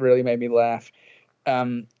that really made me laugh.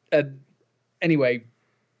 Anyway,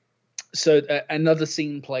 so another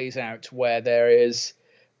scene plays out where there is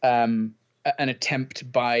an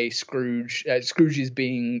attempt by Scrooge. Scrooge is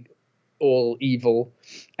being all evil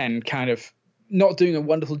and kind of not doing a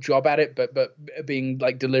wonderful job at it, but being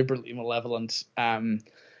like deliberately malevolent. And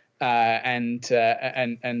then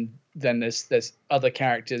there's other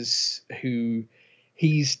characters who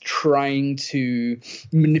he's trying to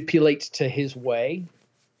manipulate to his way,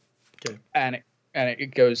 and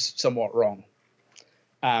it goes somewhat wrong.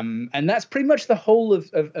 And that's pretty much the whole of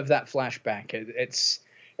that flashback.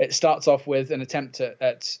 It starts off with an attempt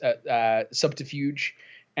at subterfuge,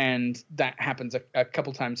 and that happens a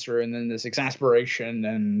couple times through, and then there's exasperation,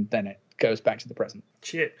 and then it goes back to the present.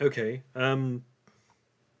 Shit. Okay.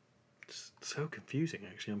 It's so confusing.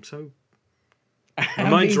 Actually, I'm so. My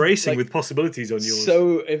mind's racing with possibilities on yours.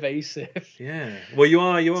 So evasive. Yeah. Well, you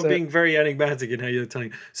are being very enigmatic in how you're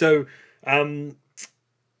telling. So,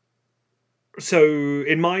 so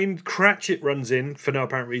in mine, Cratchit runs in for no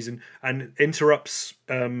apparent reason and interrupts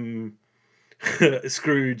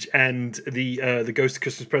Scrooge and the ghost of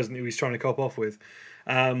Christmas Present who he's trying to cop off with,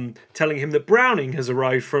 telling him that Browning has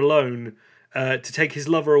arrived for a loan to take his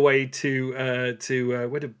lover away to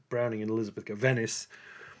where did Browning and Elizabeth go? Venice,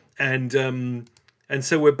 and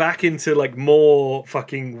so we're back into like more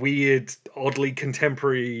fucking weird, oddly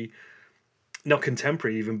contemporary, not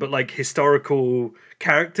contemporary even, but like historical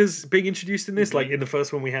characters being introduced in this. Like in the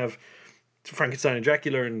first one we have Frankenstein and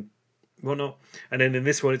Dracula and whatnot, and then in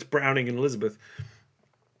this one it's Browning and Elizabeth.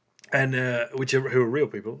 And who are real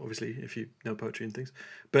people, obviously, if you know poetry and things.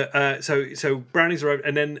 But so Browning's arrived,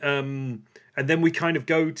 and then we kind of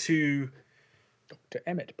go to Dr.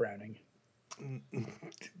 Emmett Browning.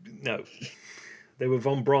 No, they were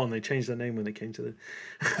von Braun. They changed their name when they came to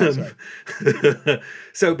the.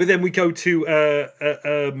 So, but then we go to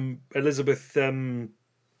Elizabeth.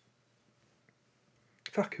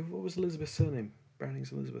 Fuck, what was Elizabeth's surname?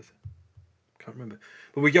 Browning's Elizabeth. Can't remember.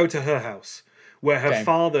 But we go to her house, where her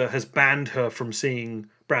father has banned her from seeing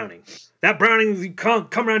Browning. That Browning, you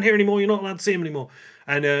can't come around here anymore. You're not allowed to see him anymore.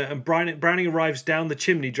 And Browning arrives down the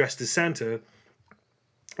chimney dressed as Santa,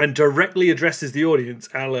 and directly addresses the audience,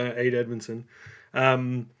 a la Ade Edmondson,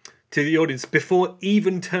 to the audience before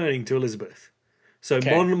even turning to Elizabeth. So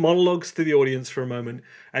monologues to the audience for a moment,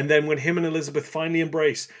 and then when him and Elizabeth finally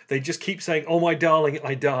embrace, they just keep saying, "Oh my darling,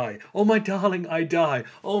 I die. Oh my darling, I die.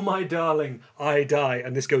 Oh my darling, I die."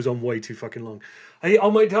 And this goes on way too fucking long.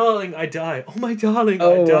 Oh my darling, I die. Oh my darling,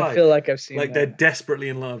 I die. I feel like I've seen like that. They're desperately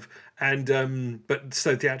in love, and but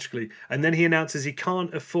so theatrically. And then he announces he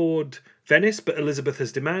can't afford Venice, but Elizabeth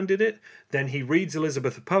has demanded it. Then he reads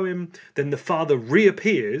Elizabeth a poem. Then the father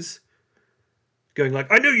reappears, going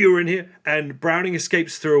like, "I knew you were in here," and Browning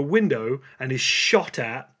escapes through a window and is shot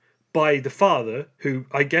at by the father, who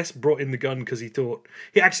I guess brought in the gun because he thought...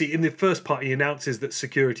 He actually, in the first part, he announces that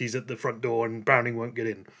security's at the front door and Browning won't get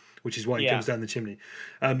in, which is why he comes down the chimney.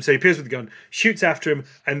 So he appears with the gun, shoots after him,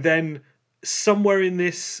 and then somewhere in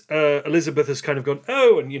this, Elizabeth has kind of gone,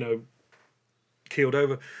 oh, and, keeled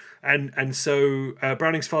over. And so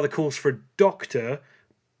Browning's father calls for a doctor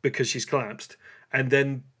because she's collapsed, and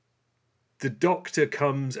then the doctor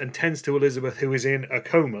comes and tends to Elizabeth, who is in a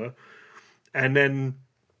coma, and then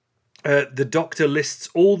the doctor lists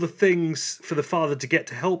all the things for the father to get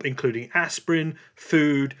to help, including aspirin,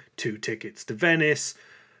 food, 2 tickets to Venice,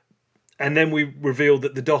 and then we reveal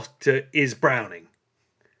that the doctor is Browning.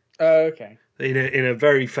 Oh, okay. In a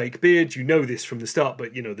very fake beard. You know this from the start,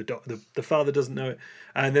 but the father doesn't know it.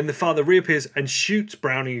 And then the father reappears and shoots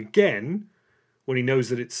Browning again when he knows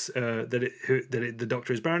that it's the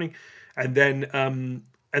doctor is Browning. And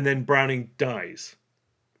then Browning dies.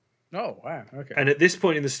 Oh, wow, okay. And at this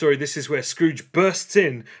point in the story, this is where Scrooge bursts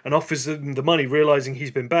in and offers him the money, realising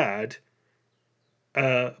he's been bad.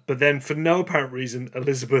 But then, for no apparent reason,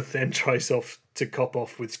 Elizabeth then tries to cop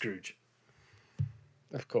off with Scrooge.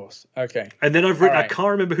 Of course, okay. And then I've written, I can't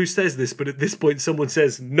remember who says this, but at this point someone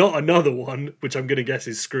says, "Not another one," which I'm going to guess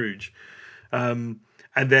is Scrooge. And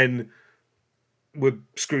then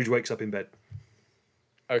Scrooge wakes up in bed.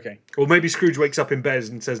 Okay. Or maybe Scrooge wakes up in bed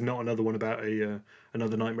and says, "Not another one," about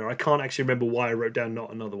another nightmare. I can't actually remember why I wrote down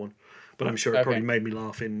 "not another one," but I'm sure it probably made me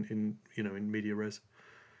laugh in media res.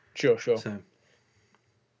 Sure. So,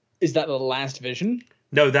 is that the last vision?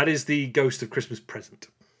 No, that is the Ghost of Christmas Present.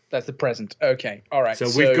 That's the present. Okay, all right.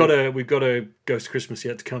 So we've got a Ghost of Christmas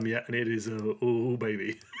yet to come yet, and it is oh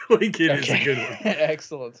baby, like it is a good one.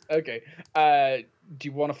 Excellent. Okay. Do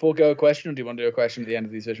you want to forego a question, or do you want to do a question at the end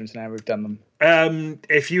of these visions? Now we've done them.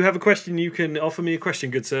 If you have a question, you can offer me a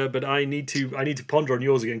question, good sir. But I need to ponder on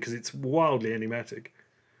yours again because it's wildly enigmatic.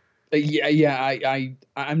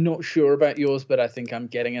 I'm not sure about yours, but I think I'm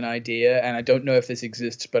getting an idea, and I don't know if this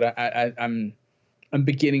exists, but I'm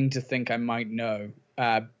beginning to think I might know.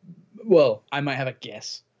 Well, I might have a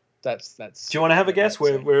guess. That's. Do you want to have a guess?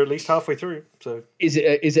 We're at least halfway through. So is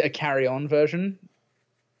it a carry-on version?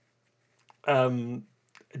 Do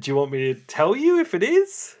you want me to tell you if it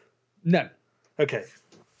is? No. Okay.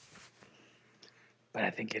 But I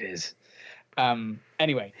think it is.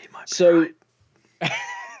 Anyway, so. Right.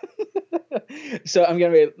 So I'm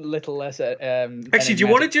going to be a little less. Actually, do you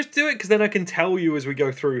want to just do it? Because then I can tell you as we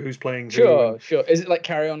go through who's playing. Sure. Is it like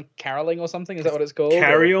Carry On Caroling or something? Is that what it's called?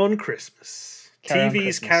 Carry On Christmas.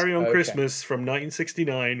 TV's Carry On okay. Christmas from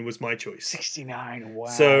 1969 was my choice. 69, wow.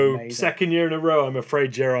 So amazing. Second year in a row, I'm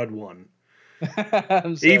afraid Gerard won.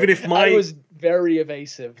 Even if I was very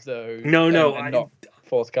evasive, though. No, not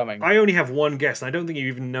forthcoming. I only have one guess. And I don't think you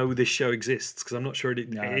even know this show exists because I'm not sure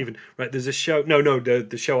even. Right, there's a show. No,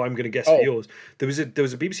 the show I'm going to guess for yours. There was a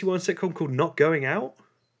BBC One sitcom called Not Going Out.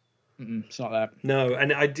 It's not that. No,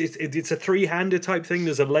 and it's a three-hander type thing.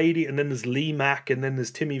 There's a lady, and then there's Lee Mack, and then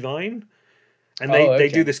there's Timmy Vine. And they okay.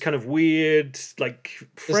 do this kind of weird, like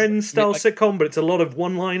Friends-style sitcom, but it's a lot of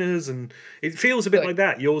one-liners, and it feels a bit like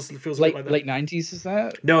that. Yours feels a bit like that. Late 90s, is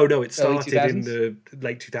that? No, it Early started in 2000s? the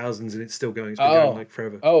late 2000s, and it's still going. It's been going like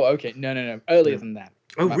forever. Oh, okay. No. Earlier than that.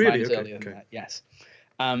 Oh, really? Mine's Okay. earlier than that, yes.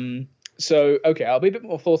 So, okay, I'll be a bit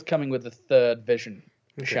more forthcoming with the third vision,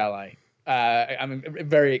 shall I? I'm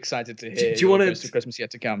very excited to hear do you want to Christmas Yet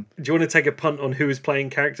to Come. Do you want to take a punt on who is playing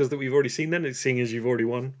characters that we've already seen then, seeing as you've already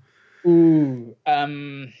won? Ooh.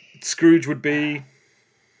 Scrooge would be...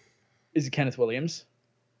 Is it Kenneth Williams?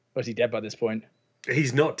 Or is he dead by this point?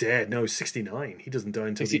 He's not dead. No, 69. He doesn't die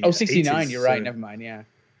until 69, 80s, you're right. Never mind, yeah.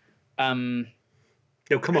 No,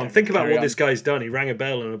 come on. Think about what this guy's done. He rang a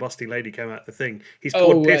bell and a busty lady came out the thing. He's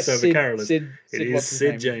poured piss over carolers. It is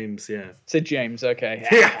Sid James, yeah. Sid James, okay.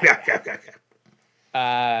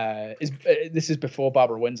 This is before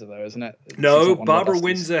Barbara Windsor, though, isn't it? No, Barbara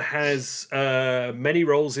Windsor has many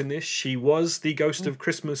roles in this. She was the Ghost of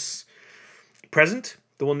Christmas Present,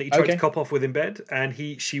 the one that he tried to cop off with in bed, and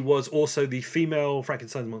she was also the female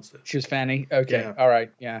Frankenstein's monster. She was Fanny. Okay, all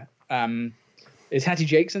right, yeah. Is Hattie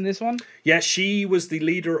Jakes in this one? Yeah, she was the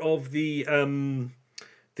leader of the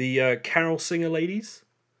carol singer ladies.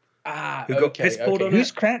 Who got piss poured on.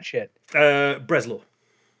 Who's Cratchit? Breslau.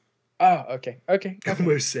 Oh, okay. I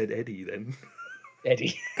almost said Eddie then.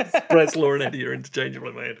 Eddie. Breslau and Eddie are interchangeable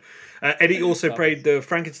in my head. Eddie also played the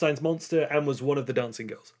Frankenstein's monster and was one of the dancing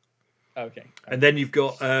girls. Okay. And then you've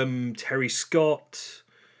got Terry Scott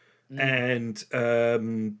and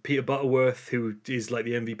Peter Butterworth, who is like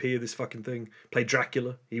the MVP of this fucking thing, played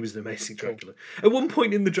Dracula. He was an amazing Dracula. At one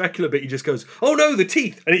point in the Dracula bit, he just goes, "Oh no, the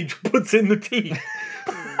teeth!" and he puts in the teeth.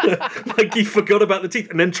 Like he forgot about the teeth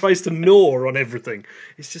and then tries to gnaw on everything.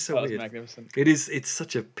 It's just so weird. Magnificent. It's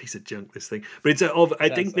such a piece of junk, this thing. But it's I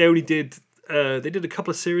think they only did they did a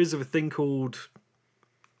couple of series of a thing called,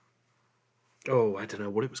 oh, I don't know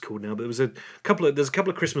what it was called now, but there's a couple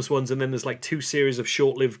of Christmas ones, and then there's like 2 series of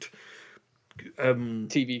short-lived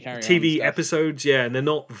TV episodes, yeah, and they're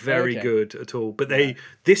not very good at all. But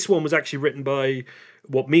this one was actually written by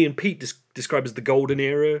what me and Pete describe as the golden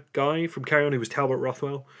era guy from Carry On, who was Talbot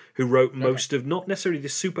Rothwell, who wrote most of, not necessarily the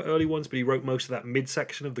super early ones, but he wrote most of that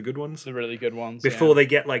midsection of the good ones, the really good ones, before they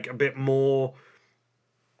get like a bit more.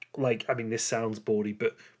 Like, I mean, this sounds bawdy,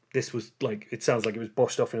 but this was like, it sounds like it was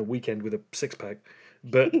boshed off in a weekend with a 6-pack.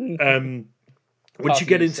 But once you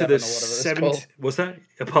get into the 70s, what's that?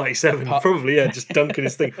 A party 7, probably, yeah, just dunking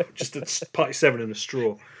his thing, just a party 7 and a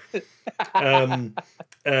straw.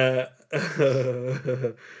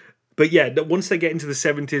 But yeah, once they get into the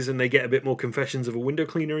 70s and they get a bit more Confessions of a Window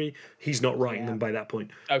Cleanery, he's not writing them by that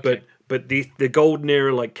point. Okay. But the golden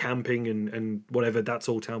era, like camping and whatever, that's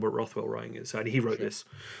all Talbot Rothwell writing it. So, and he wrote this.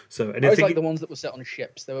 So, and I always like the ones that were set on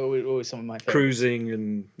ships. They were always some of my favorites. Cruising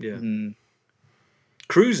and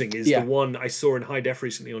Cruising is the one I saw in high def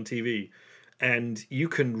recently on TV, and you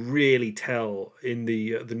can really tell in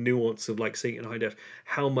the nuance of like seeing it in high def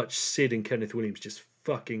how much Sid and Kenneth Williams just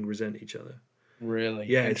fucking resent each other. Really?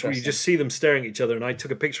 Yeah, it's where you just see them staring at each other, and I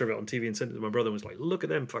took a picture of it on TV and sent it to my brother and was like, look at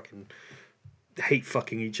them fucking hate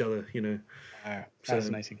fucking each other, you know.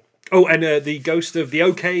 Fascinating. Oh, and the ghost of the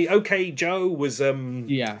OK Joe was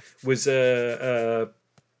what's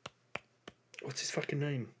his fucking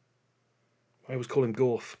name? I always call him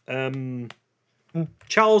Gorf.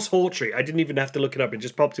 Charles Hawtrey. I didn't even have to look it up. It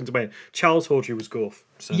just popped into my head. Charles Hawtrey was Gorf.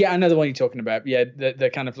 So. Yeah, I know the one you're talking about. Yeah, the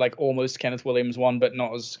kind of like almost Kenneth Williams one, but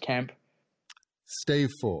not as camp. Stave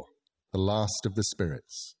 4, The Last of the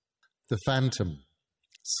Spirits. The phantom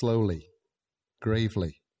slowly,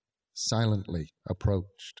 gravely, silently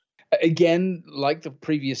approached. Again, like the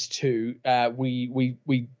previous 2, we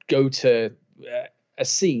go to a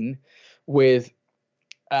scene with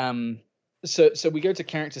so we go to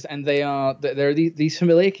characters, and there are these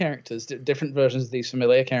familiar characters, different versions of these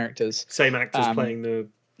familiar characters. Same actors playing the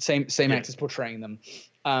same actors portraying them,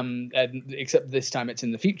 and except this time it's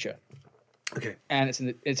in the future. Okay, and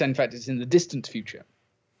it's in fact in the distant future.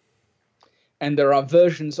 And there are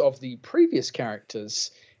versions of the previous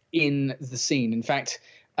characters in the scene. In fact,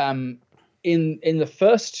 in the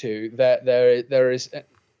first 2, there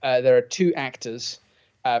are 2 actors.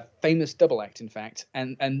 Famous double act, in fact,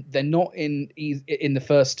 and they're not in the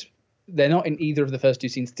first. They're not in either of the first 2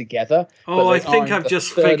 scenes together. Oh, I think I've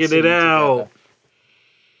just figured it out. Together.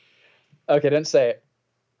 Okay, don't say it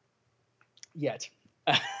yet.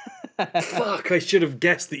 Fuck! I should have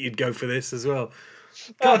guessed that you'd go for this as well.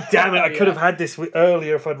 God damn it! I could have had this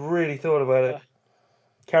earlier if I'd really thought about it.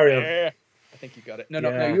 Carry on. I think you got it. No,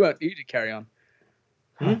 you weren't. You did carry on.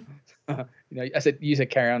 I said you said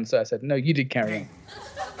carry on, so I said no, you did carry on.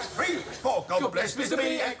 3, 4, God bless Mr.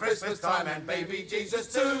 B at Christmas time and baby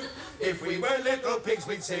Jesus too. If we were little pigs,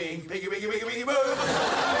 we'd sing piggy, wiggy, wiggy, wiggy, woo.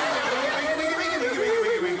 Piggy, wiggy, wiggy, wiggy, wiggy, wiggy,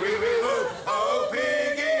 wiggy, wiggy, wiggy, woo. Oh,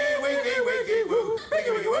 piggy, wiggy, wiggy, woo.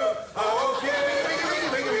 Piggy, wiggy, woo. Oh, piggy, wiggy,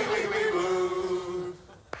 wiggy, wiggy, wiggy, woo.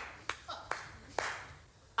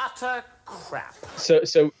 Utter crap.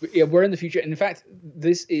 So yeah, we're in the future. And in fact,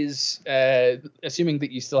 this is assuming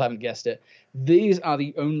that you still haven't guessed it. These are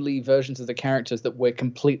the only versions of the characters that we're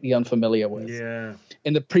completely unfamiliar with. Yeah.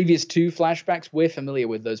 In the previous 2 flashbacks, we're familiar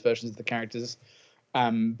with those versions of the characters,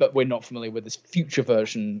 but we're not familiar with this future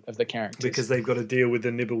version of the characters Because they've got to deal with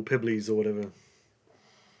the nibble pibblies or whatever.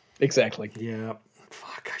 Exactly. Yeah.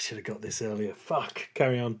 Fuck, I should have got this earlier. Fuck,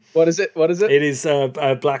 carry on. What is it? It is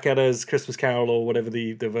Blackadder's Christmas Carol or whatever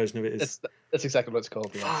the version of it is. That's exactly what it's called.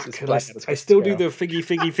 Yeah. Fuck, It's and Blackadder's I still do Christmas the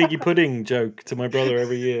figgy pudding joke to my brother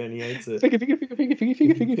every year and he hates it. And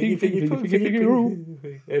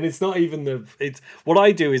it's not even it's what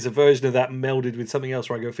I do is a version of that melded with something else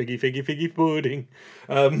where I go figgy pudding.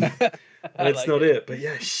 And it's not it. But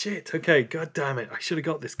yeah, shit. Okay, god damn it. I should have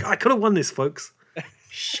got this. I could have won this, folks.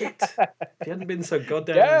 Shit! If you hadn't been so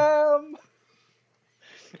goddamn.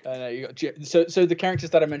 Damn. You got so the characters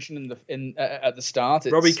that I mentioned at the start.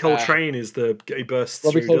 It's, Robbie Coltrane is he bursts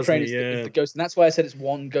Robbie through, Coltrane is the ghost, and that's why I said it's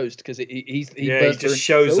one ghost because he just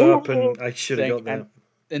shows up, and I should have got that.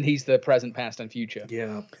 And he's the present, past, and future.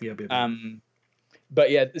 Yeah. But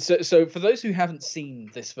yeah, so for those who haven't seen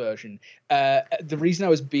this version, the reason I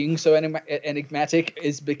was being so enigmatic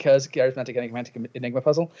is because charismatic enigma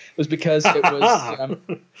puzzle was because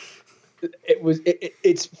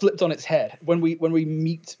it's flipped on its head when we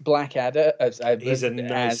meet Blackadder he's a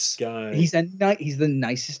nice guy. He's the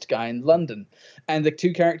nicest guy in London, and the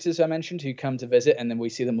 2 characters I mentioned who come to visit and then we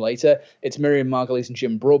see them later, it's Miriam Margolyes and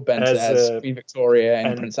Jim Broadbent as Queen Victoria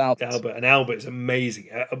and Prince Albert. And Albert is amazing.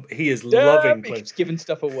 He is loving. He keeps giving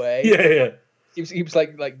stuff away. Yeah. He was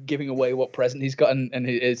like giving away what present he's got, and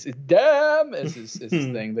it's damn is his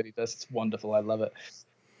thing that he does. It's wonderful. I love it.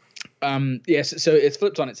 Yes, so it's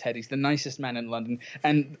flipped on its head. He's the nicest man in London,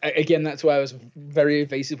 and again, that's why I was very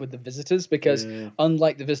evasive with the visitors because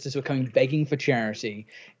unlike the visitors who are coming begging for charity,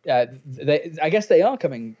 I guess they are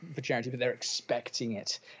coming for charity, but they're expecting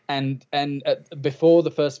it. And before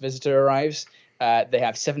the first visitor arrives, they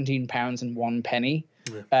have £17 and 1 penny.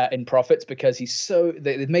 In profits because he's so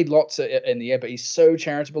they've made lots in the year, but he's so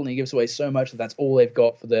charitable and he gives away so much that's all they've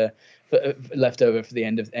got for left over for the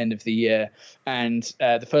end of the year. And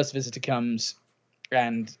the first visitor comes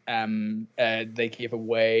and they give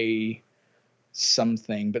away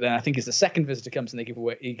something, but then I think it's the second visitor comes and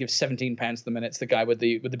he gives £17 the minute. It's the guy with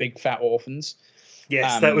the big fat orphans.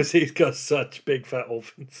 Yes, he's got such big fat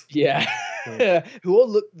orphans. Yeah. Who all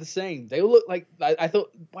look the same. They all look like, I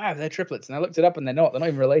thought, wow, they're triplets. And I looked it up and they're not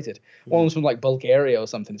even related. One was from like Bulgaria or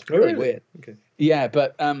something. It's really weird. Okay. Yeah,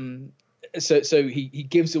 but so he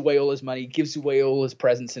gives away all his money, gives away all his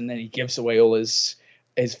presents, and then he gives away all his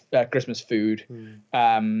Christmas food.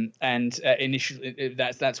 And initially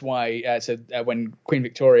that's why when Queen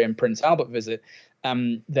Victoria and Prince Albert visit,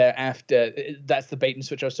 they're after, that's the bait and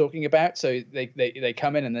switch I was talking about. So they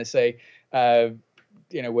come in and they say, we're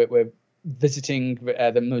visiting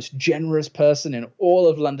the most generous person in all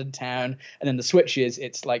of London town. And then the switch is,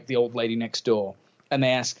 it's like the old lady next door, and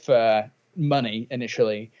they ask for money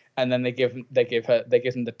initially, and then they give them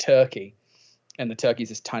the turkey, and the turkey's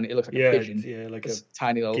this tiny, it looks like a pigeon, like a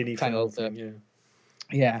tiny little thing,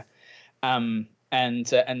 yeah. And then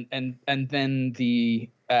the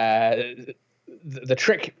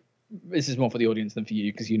trick, this is more for the audience than for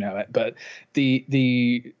you because you know it, but the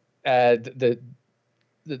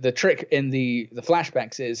trick in the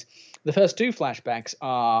flashbacks is the first 2 flashbacks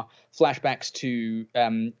are flashbacks to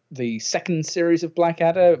the second series of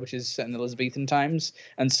Blackadder, which is set in Elizabethan times.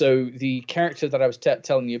 And so the character that I was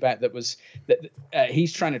telling you about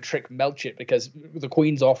he's trying to trick Melchett because the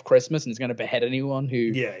Queen's off Christmas and is going to behead anyone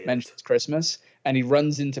who mentions Christmas. And he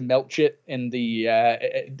runs into Melchett in the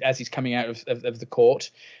as he's coming out of the court,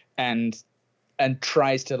 and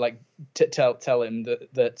tries to tell him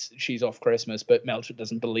that she's off Christmas, but Melchett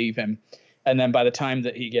doesn't believe him. And then by the time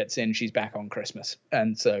that he gets in, she's back on Christmas.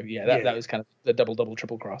 And so that was kind of the double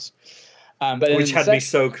triple cross. Which had me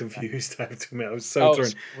so confused. I have to admit, I was so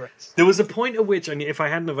thrown. There was a point at which, if I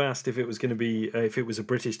hadn't have asked if it was going to be if it was a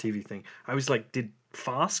British TV thing, I was like, did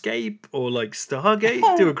Farscape or like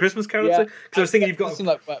Stargate do a Christmas Carol? Because I was thinking you've got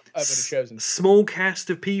a small cast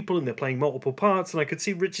of people and they're playing multiple parts, and I could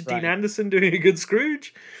see Richard Dean Anderson doing a good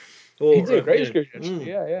Scrooge. Or, He did a great yeah. Scrooge, actually.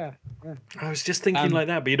 Yeah. I was just thinking like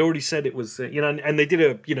that, but you'd already said it was, and they did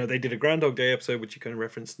a Groundhog Day episode, which you kind of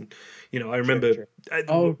referenced, and I remember Sure.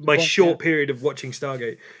 Oh, my good point, short yeah. period of watching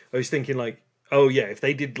Stargate. I was thinking like, oh yeah, if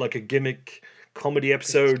they did like a gimmick comedy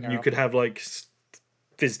episode, you could have like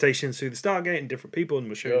visitations through the Stargate and different people, and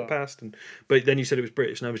we'll show you the past. But then you said it was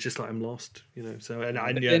British, and I was just like, I'm lost, So They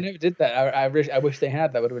never did that. I wish they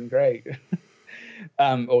had. That would have been great.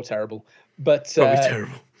 Or terrible, but probably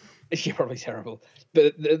terrible. Yeah, probably terrible.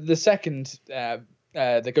 But the second,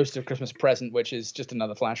 the Ghost of Christmas Present, which is just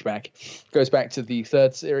another flashback, goes back to the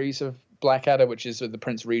third series of Blackadder, which is the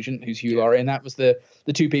Prince Regent, who's Hugh Laurie, and that was the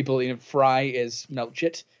two people. Fry is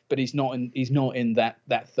Melchett, but he's not in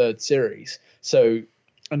that third series. So,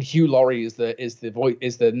 and Hugh Laurie is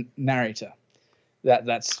the narrator.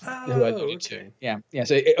 That's who I alluded to. Yeah.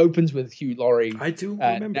 So it opens with Hugh Laurie. I do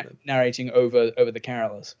remember that. Narrating over the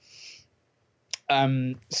carolers.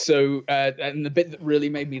 So and the bit that really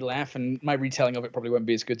made me laugh, and my retelling of it probably won't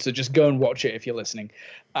be as good, so just go and watch it if you're listening,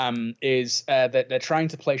 is that they're trying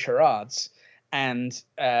to play charades, and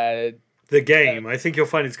the game. I think you'll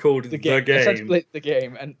find it's called the game. They're trying to play the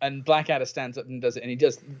game, and Blackadder stands up and does it, and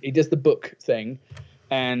he does the book thing,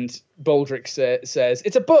 and Baldric says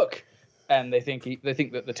it's a book. And they think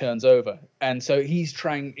that the turn's over, and so he's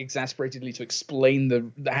trying exasperatedly to explain the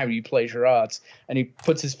how you play charades, and he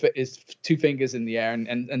puts his two fingers in the air,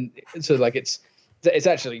 and so like it's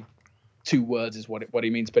actually two words is what he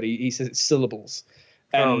means, but he says it's syllables.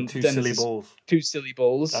 And two silly balls. Two silly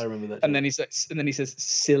balls. I remember that. And then he says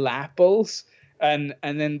syllables, and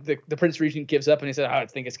then the Prince Regent gives up, and he said, I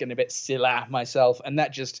think it's getting a bit silla myself, and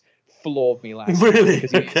that just floored me last night, really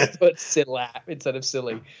because he put silla instead of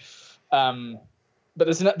silly. But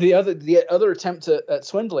there's the other attempt at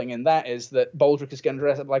swindling, and that is that Baldric is going to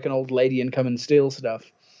dress up like an old lady and come and steal stuff.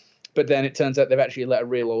 But then it turns out they've actually let a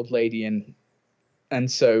real old lady in,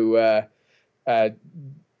 and so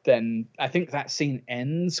then I think that scene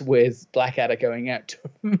ends with Blackadder going out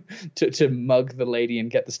to mug the lady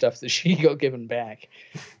and get the stuff that she got given back,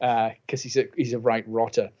 because he's a right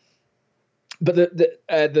rotter. But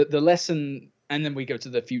the lesson, and then we go to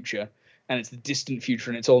the future. And it's the distant future,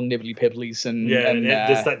 and it's all nibbly pibblies, and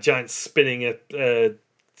there's that giant spinning CGI,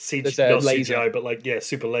 not laser. CGI, but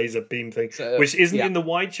super laser beam thing, which isn't in the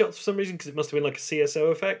wide shots for some reason, because it must have been like a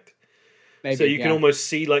CSO effect. Maybe, so you can almost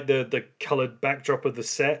see like the coloured backdrop of the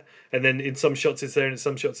set, and then in some shots it's there, and in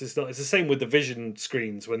some shots it's not. It's the same with the vision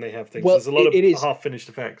screens when they have things. Well, there's a lot of half finished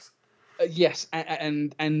effects. Yes,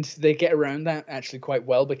 and they get around that actually quite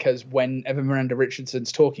well, because whenever Miranda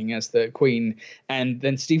Richardson's talking as the Queen, and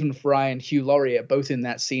then Stephen Fry and Hugh Laurie are both in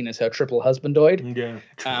that scene as her triple husbandoid. Yeah,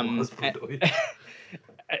 husbandoid.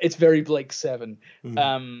 It's very Blake Seven.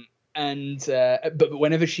 But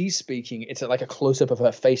whenever she's speaking, it's like a close up of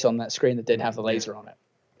her face on that screen that did have the laser on it.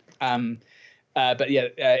 But yeah,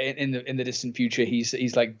 in the distant future,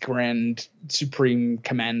 he's like Grand Supreme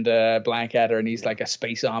Commander Blackadder, and he's like a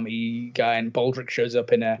space army guy. And Baldric shows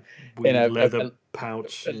up in a leather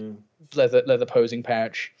pouch, leather posing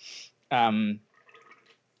pouch. But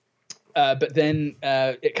then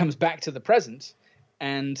it comes back to the present,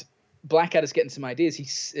 and Blackadder's getting some ideas.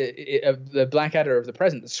 The Blackadder of the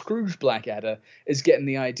present, the Scrooge Blackadder, is getting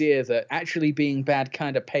the idea that actually being bad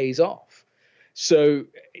kind of pays off. So.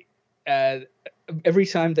 Every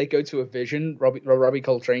time they go to a vision, Robbie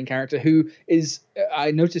Coltrane character, who is,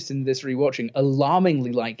 I noticed in this rewatching,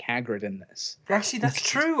 alarmingly like Hagrid in this. Actually, that's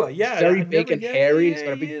true. Yeah, very big and hairy. He's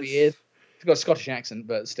got a big beard. He's got a Scottish accent,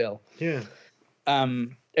 but still. Yeah.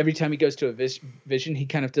 Every time he goes to a vision, he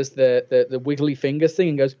kind of does the wiggly finger thing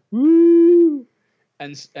and goes woo.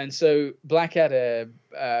 And so Blackadder,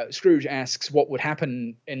 Scrooge asks what would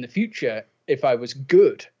happen in the future if I was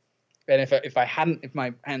good. And if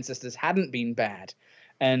my ancestors hadn't been bad,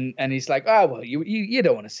 and he's like, oh well, you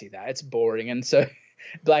don't want to see that, it's boring. And so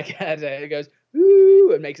Blackadder goes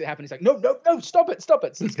ooh and makes it happen. He's like, no, stop it. So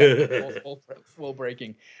it's kind of wall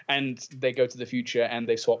breaking. And they go to the future and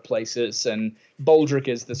they swap places. And Baldric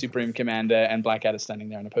is the Supreme Commander, and Blackadder's standing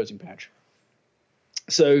there in a posing pouch.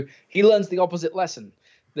 So he learns the opposite lesson.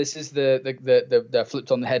 This is the flipped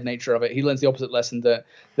on the head nature of it. He learns the opposite lesson, that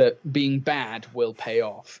being bad will pay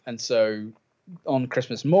off. And so on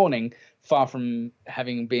Christmas morning, far from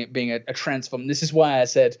having being a transform, this is why I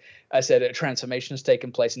said a transformation has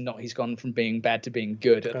taken place, and not he's gone from being bad to being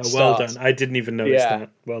good at the start. Well done. I didn't even notice that.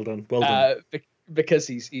 Well done. Because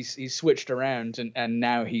he's switched around, and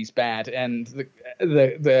now he's bad. And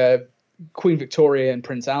the Queen Victoria and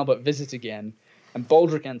Prince Albert visit again, and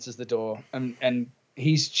Baldric answers the door, and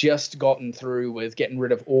he's just gotten through with getting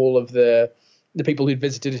rid of all of the the people who'd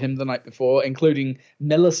visited him the night before, including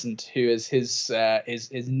Millicent, who is his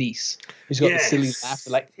niece, who's got the silly laugh,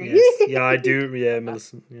 like yeah, I do, yeah,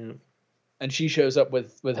 Millicent, yeah. And she shows up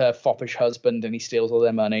with her foppish husband, and he steals all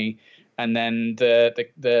their money. And then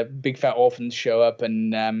the big fat orphans show up,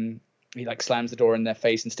 and he like slams the door in their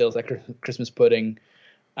face and steals their Christmas pudding.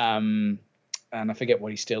 And I forget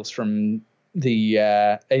what he steals from the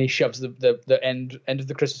and he shoves the end of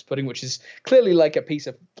the Christmas pudding, which is clearly like a piece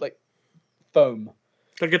of like foam.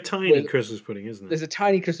 Like a tiny Christmas pudding, isn't it? There's a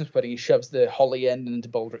tiny Christmas pudding. He shoves the holly end into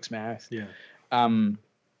Baldric's mouth. Yeah.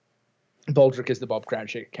 Baldric is the Bob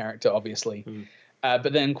Cratchit character, obviously.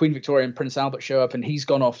 But then Queen Victoria and Prince Albert show up, and he's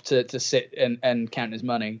gone off to sit and count his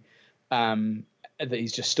money that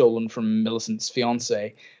he's just stolen from Millicent's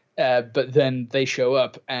fiance. But then they show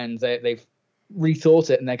up, and they've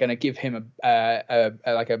rethought it, and they're going to give him a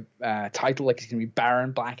title, like he's going to be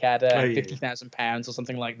Baron Blackadder, £50,000 or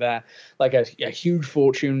something like that, like a huge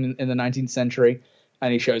fortune in the 19th century.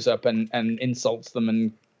 And he shows up and insults them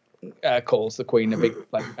and calls the Queen a big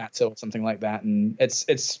like fatso or something like that, and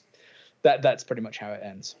that's pretty much how it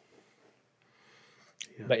ends.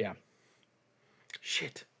 Yeah. But yeah,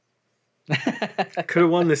 shit. Could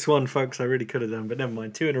have won this one, folks. I really could have done, but never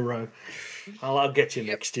mind. 2 in a row. I'll get you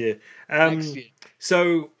next year. Next year.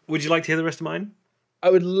 So, would you like to hear the rest of mine?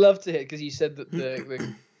 I would love to hear, because you said that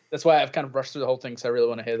the that's why I've kind of rushed through the whole thing, because I really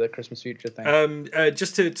want to hear the Christmas Future thing.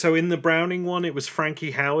 So in the Browning one, it was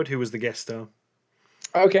Frankie Howerd who was the guest star.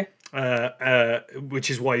 Okay.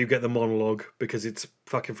 Which is why you get the monologue, because it's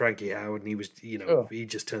fucking Frankie Howerd, and he was, he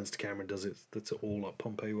just turns to camera and does it. That's all up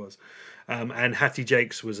Pompeii was. And Hattie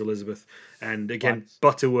Jakes was Elizabeth, and again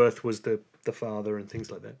Butterworth was the father and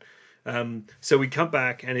things like that. So we come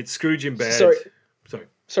back, and it's Scrooge in bed.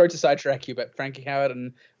 Sorry to sidetrack you, but Frankie Howerd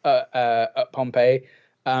and Pompeii.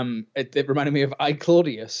 It reminded me of I,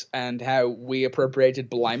 Claudius, and how we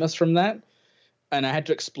appropriated Blimus from that. And I had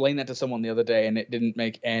to explain that to someone the other day, and it didn't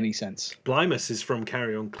make any sense. Blimus is from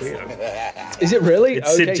Carry On Cleo. Is it really?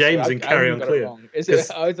 It's Sid James in Carry On Cleo.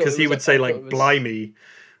 Because he would say like blimey,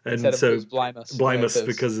 and so Blimus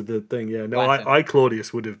because of the thing. Yeah, no, I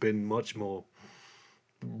Claudius would have been much more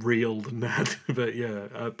real than that. But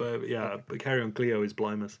Carry On Cleo is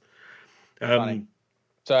Blimus. Funny.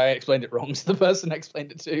 So I explained it wrong to the person I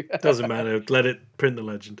explained it to. Doesn't matter. Let it print the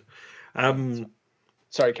legend.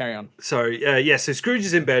 Sorry, carry on. Sorry. So Scrooge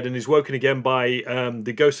is in bed and is woken again by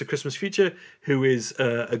the ghost of Christmas Future, who is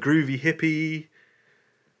a groovy hippie.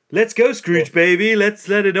 Let's go, Scrooge, baby. Let's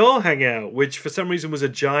let it all hang out, which for some reason was a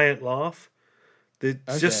giant laugh.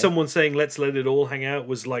 Just someone saying "Let's let it all hang out"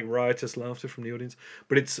 was like riotous laughter from the audience.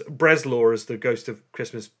 But it's Breslaw as the ghost of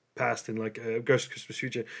Christmas Past in like a Ghost of Christmas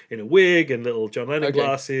Future in a wig and little John Lennon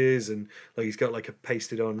glasses, and like he's got like a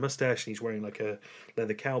pasted on mustache, and he's wearing like a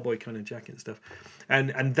leather cowboy kind of jacket and stuff.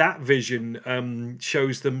 And that vision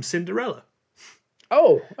shows them Cinderella.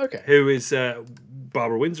 Oh, okay. Who is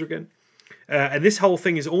Barbara Windsor again. And this whole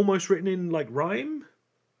thing is almost written in like rhyme.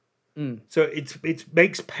 So it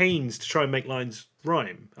makes pains to try and make lines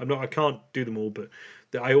rhyme. I can't do them all, but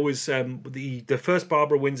I always the first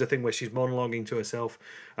Barbara Windsor thing where she's monologuing to herself.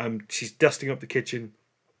 She's dusting up the kitchen.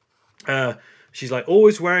 She's like,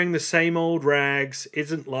 always wearing the same old rags.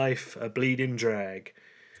 Isn't life a bleeding drag?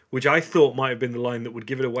 Which I thought might have been the line that would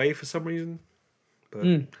give it away for some reason. But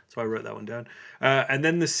so I wrote that one down. And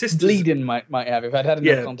then the sisters bleeding might have. If I'd had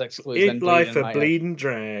enough context clues, then life a bleeding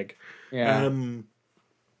drag. Yeah.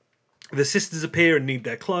 The sisters appear and need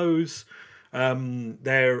their clothes.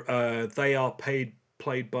 They are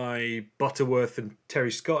played by Butterworth and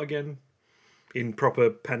Terry Scott again, in proper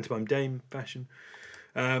pantomime dame fashion.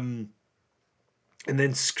 And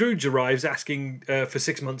then Scrooge arrives asking for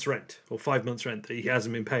 6 months' rent or 5 months' rent that he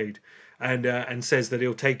hasn't been paid, and says that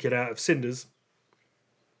he'll take it out of Cinders,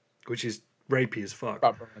 which is rapey as fuck.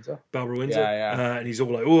 Barbara Windsor. Yeah. And he's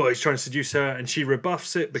all like, oh, he's trying to seduce her, and she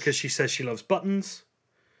rebuffs it because she says she loves Buttons.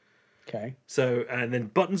 Okay. So, and then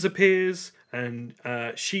Buttons appears, and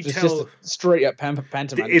she tells... Just a straight up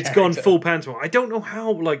pantomime. It's gone full pantomime. I don't know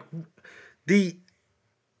how, like, the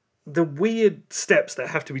weird steps that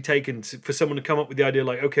have to be taken for someone to come up with the idea,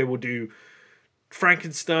 like, okay, we'll do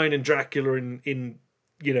Frankenstein and Dracula in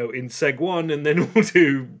Seg 1, and then we'll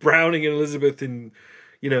do Browning and Elizabeth in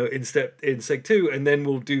Seg 2, and then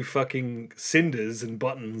we'll do fucking Cinders and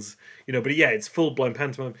Buttons, but yeah, it's full blown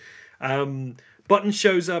pantomime. Buttons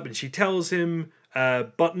shows up and she tells him,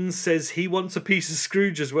 Buttons says he wants a piece of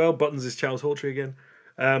Scrooge as well. Buttons is Charles Hawtrey again.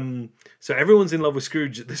 So everyone's in love with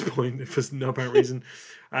Scrooge at this point for no apparent reason.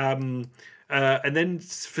 And then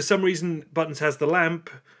for some reason, Buttons has the lamp,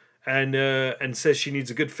 and says she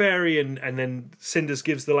needs a good fairy, and then Cinders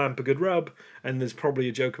gives the lamp a good rub, and there's probably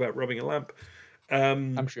a joke about rubbing a lamp.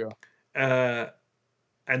 I'm sure.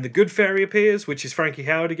 And the good fairy appears, which is Frankie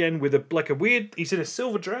Howerd again, with a weird. He's in a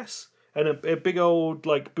silver dress and a big old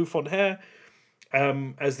like bouffant hair,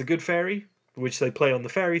 as the good fairy, which they play on the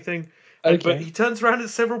fairy thing. Okay. But he turns around at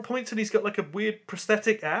several points and he's got like a weird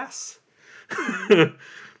prosthetic ass.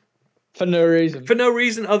 For no reason. For no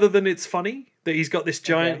reason other than it's funny that he's got this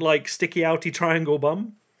giant like sticky outy triangle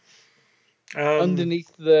bum.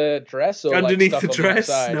 Underneath the dress, or underneath like, the stuck on dress?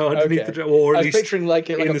 outside? No, underneath the dress. Or I at was least picturing like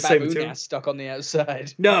a in the same baboon material. ass stuck on the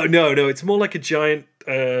outside. No. It's more like a giant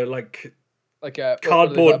like a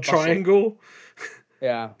cardboard triangle.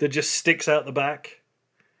 Yeah. That just sticks out the back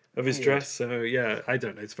of his Weird. dress. So yeah, I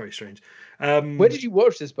don't know. It's very strange. Where did you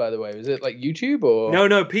watch this, by the way? Was it like YouTube or?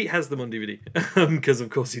 No. Pete has them on DVD because of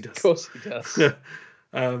course he does. Of course he does.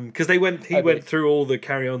 Because he went through all the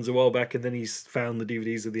carry-ons a while back, and then he's found the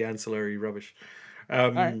DVDs of the ancillary rubbish.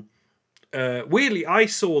 Right. Weirdly, I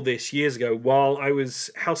saw this years ago while I was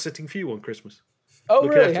house sitting for you on Christmas. Oh, looking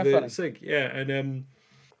really? after How the funny. SIG. Yeah, and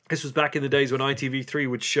this was back in the days when ITV3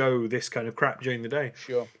 would show this kind of crap during the day.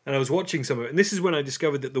 Sure. And I was watching some of it, and this is when I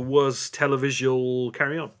discovered that there was televisual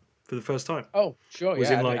carry-on for the first time. Oh, sure. It was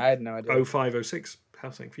Yeah, in like I had no idea. 05, 06,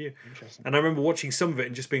 house sitting for you. Interesting. And I remember watching some of it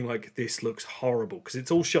and just being like, this looks horrible, because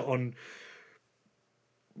it's all shot on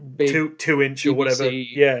Big 2-inch or whatever. BBC.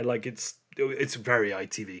 Yeah, like it's very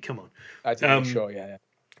ITV. Come on. Sure, yeah.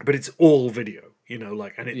 But it's all video,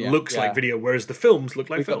 like, and it Yeah, looks yeah. like video, whereas the films look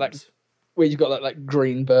like We've got films. Where you've got like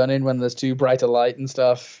green burning when there's too bright a light and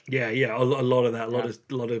stuff. Yeah, a lot of that,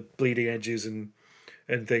 a lot of bleeding edges and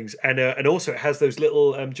things, and also it has those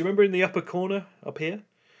little. Do you remember in the upper corner up here,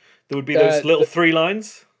 there would be those little 3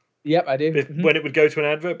 lines. Yep, I do. When it would go to an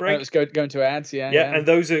advert break. When it was going to ads, yeah. Yeah, and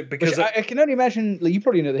those are because Which I can only imagine. Like, you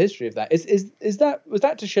probably know the history of that. Was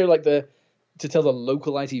that to show like to tell the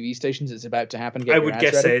local ITV stations it's about to happen? I would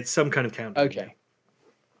guess it's some kind of countdown. Okay.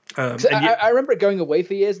 And I remember it going away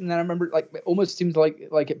for years, and then I remember it almost seems like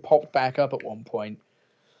it popped back up at one point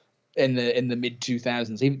in the mid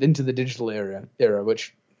 2000s, even into the digital era,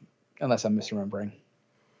 which, unless I'm misremembering,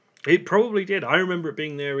 it probably did. I remember it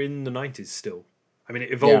being there in the 90s still. I mean,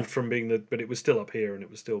 it evolved from being but it was still up here, and it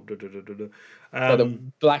was still the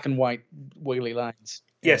black and white wiggly lines.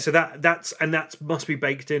 Yeah, so that must be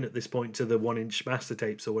baked in at this point to the 1-inch master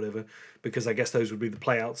tapes or whatever, because I guess those would be the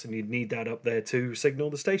playouts, and you'd need that up there to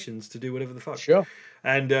signal the stations to do whatever the fuck. Sure.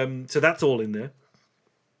 And so that's all in there.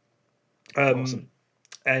 Awesome.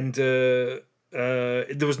 And there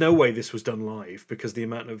was no way this was done live because the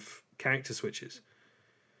amount of character switches.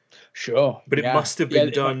 Sure. But it must have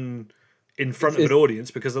been done in front of an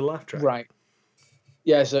audience because of the laugh track. Right.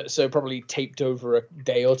 Yeah, so probably taped over a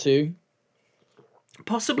day or two.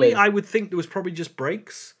 Possibly, I would think there was probably just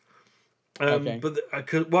breaks. Okay. But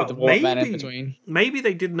maybe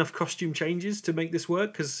they did enough costume changes to make this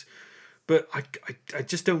work. But I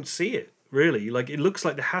just don't see it really. Like, it looks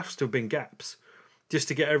like there has to have been gaps just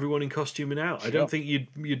to get everyone in costume and out. Sure. I don't think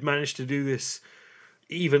you'd manage to do this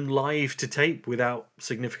even live to tape without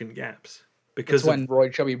significant gaps. Because that's when Roy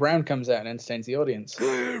Chubby Brown comes out and entertains the audience.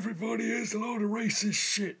 Hey, everybody, is a load of racist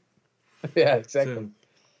shit. Yeah, exactly.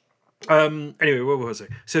 Anyway, what was I?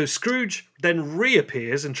 So Scrooge then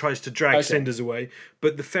reappears and tries to drag Cinders away,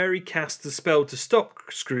 but the fairy casts a spell to stop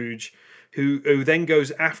Scrooge, who then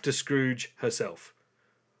goes after Scrooge herself.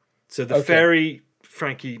 So the fairy,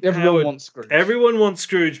 Frankie, everyone wants Scrooge. Everyone wants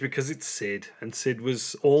Scrooge because it's Sid, and Sid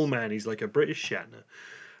was all man. He's like a British Shatner.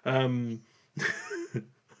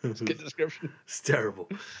 That's a good description. It's terrible.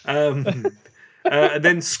 And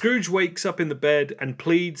then Scrooge wakes up in the bed and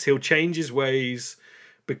pleads he'll change his ways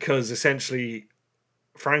because essentially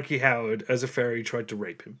Frankie Howerd, as a fairy, tried to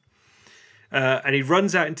rape him. And he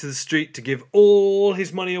runs out into the street to give all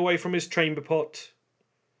his money away from his chamber pot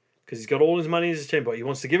because he's got all his money in his chamber pot. He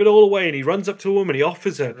wants to give it all away, and he runs up to a woman. He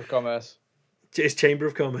offers her his Chamber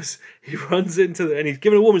of Commerce. He runs into and he's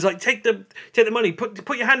giving a woman. He's like, take the money,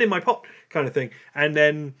 put your hand in my pot, kind of thing. And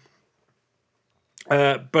then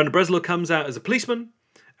Bernard Breslow comes out as a policeman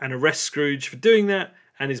and arrests Scrooge for doing that,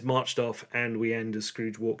 and is marched off. And we end as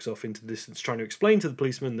Scrooge walks off into the distance, trying to explain to the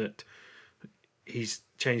policeman that he's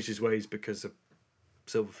changed his ways because a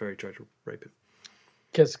silver fairy tried to rape him.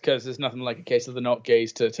 Because there's nothing like a case of the not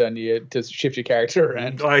gays to shift your character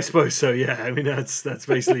around. I suppose so. Yeah, I mean that's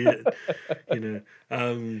basically it.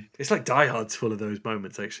 It's like Die Hard's full of those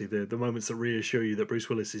moments. Actually, the moments that reassure you that Bruce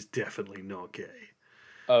Willis is definitely not gay.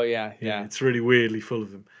 Oh yeah. It's really weirdly full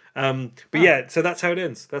of them. But yeah, so that's how it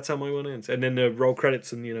ends. That's how my one ends. And then the roll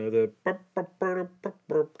credits and, the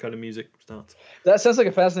kind of music starts. That sounds like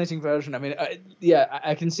a fascinating version. I mean,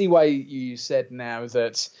 I can see why you said now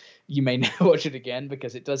that you may never watch it again,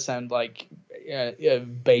 because it does sound like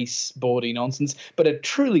baseboardy nonsense, but a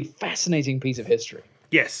truly fascinating piece of history.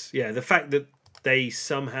 Yes, yeah. The fact that they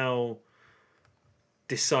somehow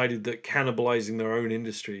decided that cannibalizing their own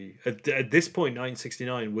industry at this point,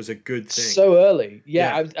 1969, was a good thing. So early,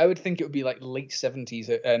 yeah. I would think it would be like late 70s,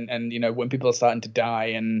 and when people are starting to die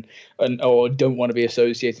and or don't want to be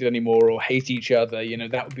associated anymore or hate each other,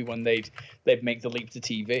 that would be when they'd make the leap to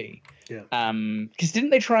TV. Yeah. Because didn't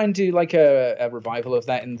they try and do like a revival of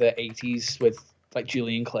that in the 80s with like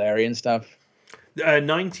Julian Clary and stuff?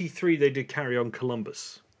 93 they did Carry On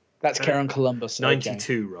Columbus. That's Carry On Columbus.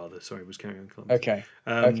 92 rather. Sorry, it was Carry On Columbus. Okay.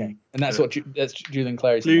 Okay. And that's that's Julian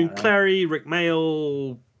Clary's. Julian Clary, Rick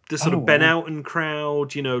Mayall, the sort of Ben Outen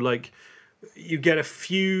crowd. Like you get a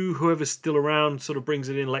few, whoever's still around sort of brings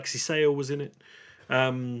it in. Lexi Sale was in it.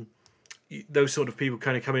 Those sort of people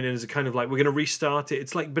kind of come in as a kind of like, we're going to restart it.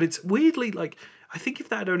 It's like, but it's weirdly like, I think if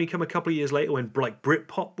that had only come a couple of years later when like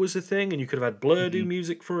Britpop was a thing and you could have had Blur do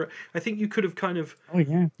music for it, I think you could have kind of,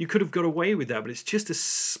 you could have got away with that, but it's just a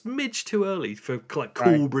smidge too early for like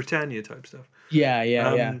cool Britannia type stuff. Yeah.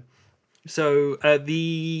 So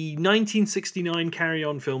the 1969 Carry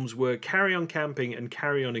On films were Carry On Camping and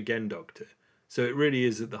Carry On Again, Doctor. So it really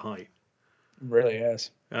is at the height. Really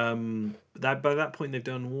is. That by that point they've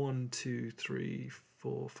done 1, 2, 3,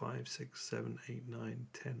 4, 5, 6, 7, 8, 9,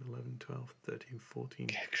 10, 11, 12, 13, 14,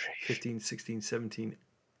 15, 16, 17,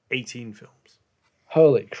 18 films.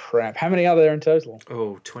 Holy crap. How many are there in total?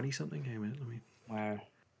 Oh, 20 something. Hey, man. Wow.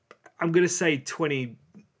 I'm going to say 20,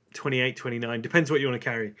 28, 29. Depends what you want to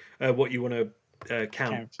carry, what you want to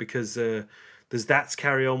count. Because there's That's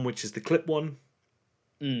Carry On, which is the clip one,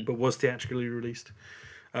 but was theatrically released.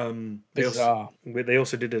 They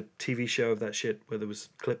also did a TV show of that shit where there was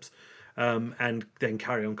clips. And then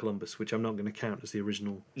Carry On Columbus, which I'm not going to count as the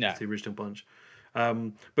original, the original bunch.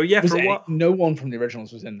 But yeah, for a while, no one from the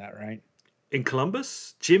originals was in that, right? In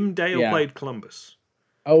Columbus, Jim Dale played Columbus.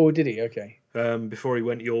 Oh, did he? Okay. Before he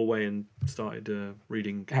went your way and started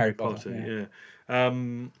reading Harry Potter. Yeah.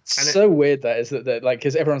 So weird that is that like,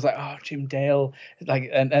 because everyone's like, oh, Jim Dale, like,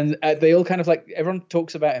 and they all kind of like, everyone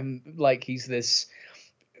talks about him like he's this,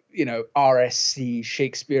 RSC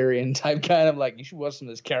Shakespearean type kind of like, you should watch some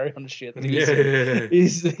of this Carry On shit. That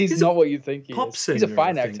he's not what you think he is. He's a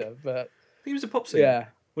fine actor, but he was a pop singer. Yeah.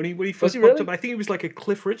 When he first popped up, I think he was like a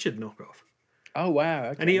Cliff Richard knockoff. Oh wow!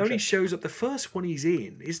 Okay, and he only shows up the first one he's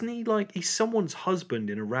in, isn't he? Like he's someone's husband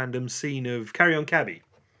in a random scene of Carry On Cabby.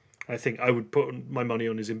 I think I would put my money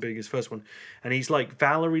on him being his first one, and he's like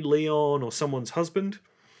Valerie Leon or someone's husband.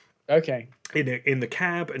 Okay. In the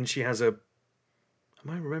cab, and she has a. Am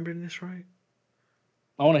I remembering this right?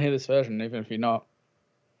 I want to hear this version, even if you're not.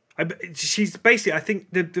 She's basically. I think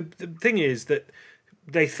the thing is that.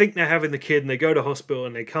 They think they're having the kid and they go to hospital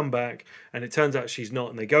and they come back and it turns out she's not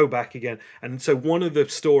and they go back again. And so one of the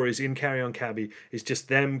stories in Carry On Cabby is just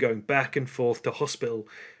them going back and forth to hospital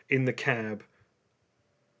in the cab,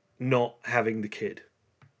 not having the kid.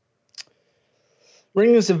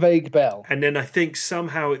 Ring us a vague bell. And then I think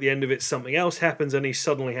somehow at the end of it something else happens and he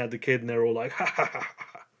suddenly had the kid and they're all like, ha ha ha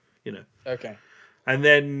ha, Okay. And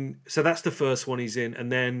then, so that's the first one he's in.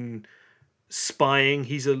 And then Spying,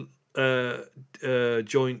 he's a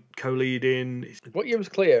joint co-lead in. What year was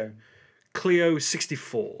Cleo? Cleo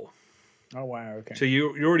 64. Oh wow, okay. So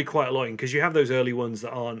you're already quite a lot in because you have those early ones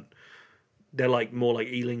that aren't. They're like more like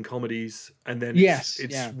Ealing comedies, and then it's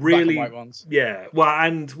really black and white ones. Yeah,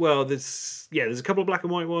 there's a couple of black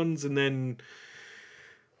and white ones, and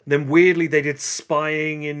then weirdly they did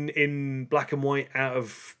Spying in black and white out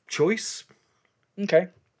of choice. Okay.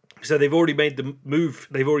 So they've already made the move.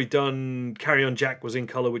 They've already done Carry On Jack was in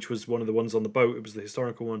colour, which was one of the ones on the boat. It was the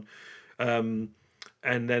historical one. And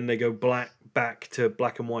then they go back to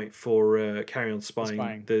black and white for Carry On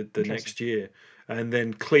Spying. the next year. And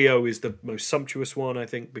then Cleo is the most sumptuous one, I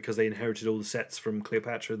think, because they inherited all the sets from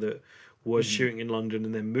Cleopatra that was shooting in London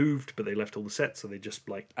and then moved, but they left all the sets. So they just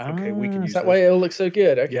we can use is that why it all looks so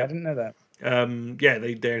good? Okay, yeah. I didn't know that.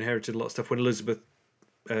 They inherited a lot of stuff. When Elizabeth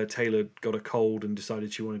Taylor got a cold and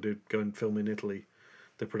decided she wanted to go and film in Italy,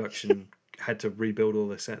 the production had to rebuild all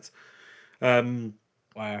their sets.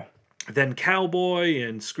 Wow. Then Cowboy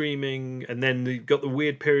and Screaming, and then you've got the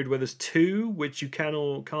weird period where there's two, which you can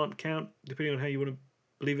or can't count, depending on how you want to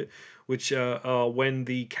believe it, which are when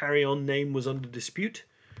the Carry On name was under dispute.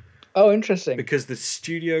 Oh, interesting. Because the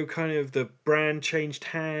studio the brand changed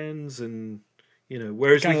hands and, You know,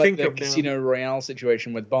 whereas Kind we of like think the of now Casino Royale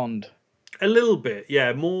situation with Bond. a little bit,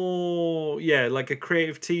 yeah, more, yeah, like a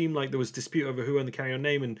creative team. Like there was dispute over who owned the Carry On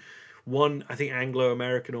name, and one, I think Anglo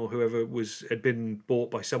American or whoever had been bought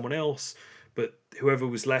by someone else, but whoever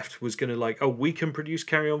was left was going to like, oh, we can produce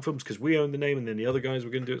Carry On films because we own the name, and then the other guys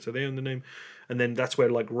were going to do it, so they own the name, and then that's where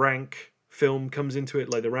like Rank Film comes into it,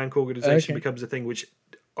 like the Rank organization becomes a thing which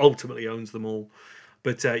ultimately owns them all.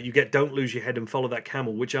 But you get Don't Lose Your Head and Follow That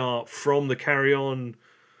Camel, which are from the Carry On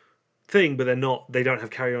thing, but they don't have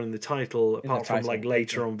Carry On in the title, apart from like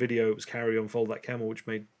later on video it was Carry On Follow That Camel, which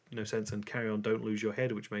made no sense, and Carry On Don't Lose Your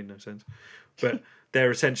Head, which made no sense. But they're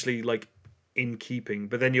essentially like in keeping.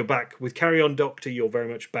 But then you're back with Carry On Doctor, you're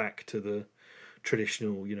very much back to the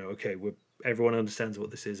traditional, you know, okay, everyone understands what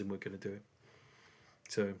this is and we're going to do it.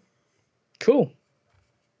 So cool.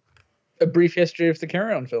 A brief history of the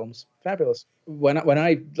Carry On films. Fabulous. When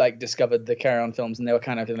I like discovered the Carry On films, and they were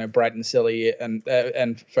kind of, you know, bright and silly, and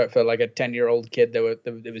for like a 10-year-old kid,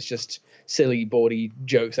 it was just silly, bawdy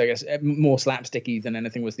jokes. I guess more slapsticky than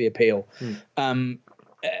anything was the appeal.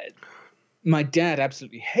 My dad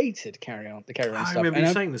absolutely hated the Carry On stuff. I remember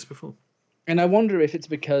you saying this before. And I wonder if it's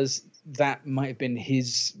because that might have been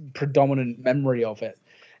his predominant memory of it,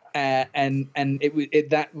 and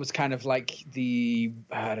that was kind of like the,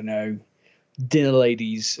 I don't know, dinner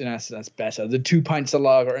ladies, and that's better. The 2 pints of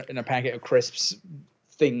lager and a packet of crisps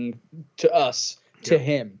thing to us, to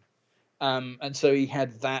him, and so he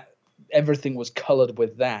had that. Everything was coloured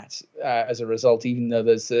with that as a result. Even though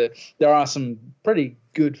there are some pretty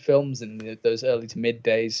good films in those early to mid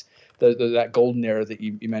days, that golden era that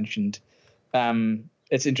you mentioned.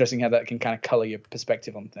 It's interesting how that can kind of colour your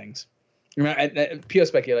perspective on things. You know, pure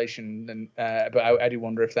speculation, but I do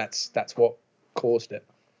wonder if that's what caused it.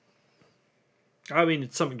 I mean,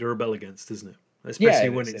 it's something to rebel against, isn't it? Especially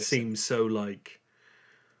when it seems so like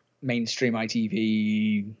mainstream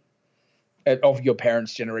ITV of your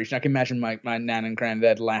parents' generation. I can imagine my nan and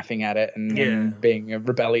granddad laughing at it and being a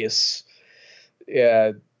rebellious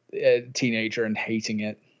teenager and hating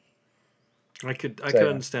it. I could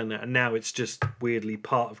understand that, and now it's just weirdly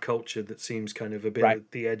part of culture that seems kind of a bit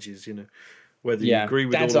at the edges, you know. Whether you agree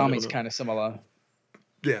with Dad's all Army's of it kind of similar.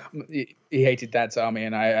 Yeah, he hated Dad's Army,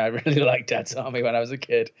 and I really liked Dad's Army when I was a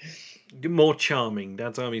kid. More charming.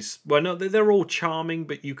 Dad's Army's, well, no, they're all charming,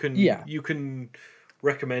 but you can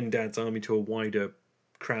recommend Dad's Army to a wider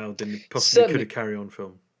crowd than possibly could a Carry On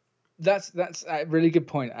film. That's a really good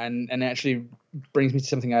point, and actually brings me to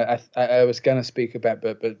something I was going to speak about,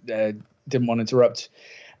 but didn't want to interrupt.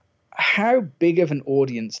 How big of an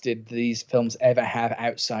audience did these films ever have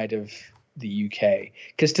outside of the UK?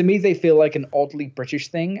 Because to me they feel like an oddly British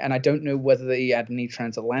thing, and I don't know whether they had any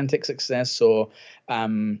transatlantic success or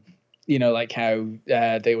you know, like how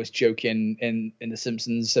they always joke in The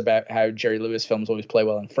Simpsons about how Jerry Lewis films always play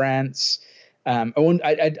well in France. I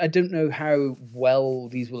don't know how well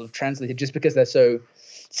these will have translated, just because they're so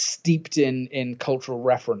steeped in cultural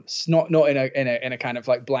reference, not in a kind of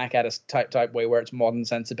like Blackadder type way where it's modern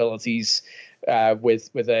sensibilities in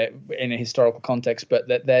a historical context, but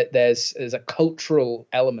that there's a cultural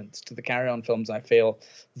element to the Carry On films, I feel,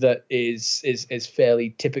 that is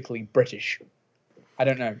fairly typically British. I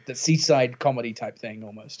don't know, the seaside comedy type thing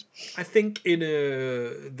almost. I think in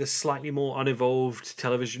the slightly more unevolved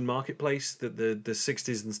television marketplace that the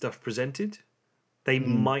 60s and stuff presented, they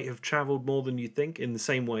might have travelled more than you think. In the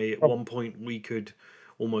same way, at one point we could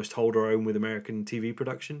almost hold our own with American TV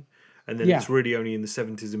production, and then it's really only in the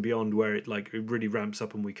 70s and beyond where it really ramps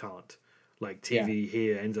up and we can't. Like TV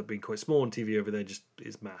here ends up being quite small, and TV over there just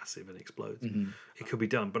is massive and explodes. It could be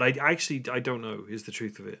done, but I don't know is the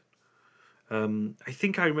truth of it. I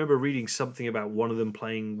think I remember reading something about one of them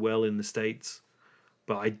playing well in the States,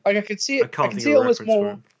 but I could see it. I can't think of a reference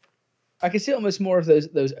for it. I can see almost more of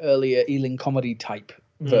those earlier Ealing comedy type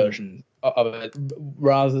version of it,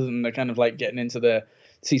 rather than the kind of like getting into the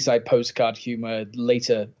seaside postcard humor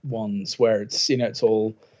later ones where it's, you know, it's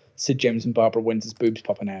all Sid James and Barbara Winter's boobs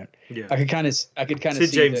popping out. Yeah, I could kind of Sid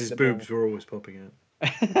see James's boobs were always popping out.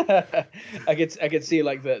 I could see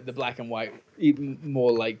like the black and white, even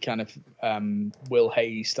more like kind of Will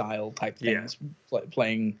Hay style type things,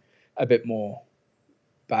 playing a bit more.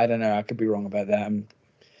 But I don't know. I could be wrong about that.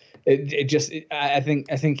 I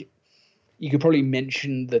think you could probably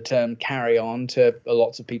mention the term Carry On to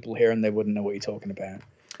lots of people here, and they wouldn't know what you're talking about.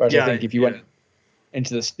 Whereas I think if you went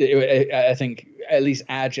into this, I think at least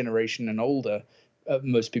our generation and older,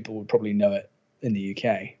 most people would probably know it in the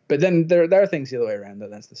UK. But then there are things the other way around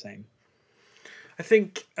that's the same. I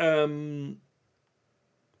think in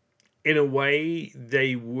a way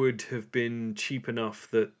they would have been cheap enough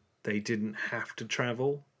that they didn't have to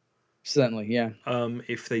travel. Certainly, yeah.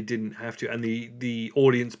 If they didn't have to, and the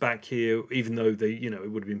audience back here, even though they,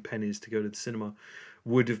 it would have been pennies to go to the cinema,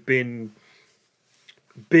 would have been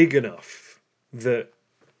big enough that,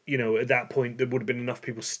 at that point there would have been enough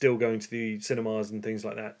people still going to the cinemas and things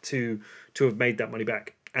like that to have made that money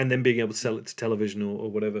back, and then being able to sell it to television or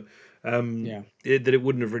whatever. That it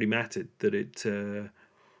wouldn't have really mattered that it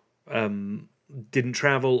didn't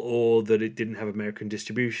travel, or that it didn't have American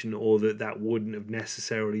distribution, or that wouldn't have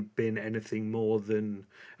necessarily been anything more than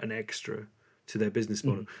an extra to their business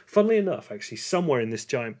model. Funnily enough, actually, somewhere in this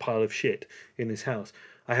giant pile of shit in this house,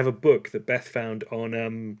 I have a book that Beth found on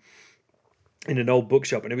in an old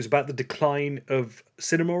bookshop, and it was about the decline of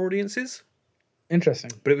cinema audiences.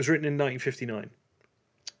 Interesting. But it was written in 1959.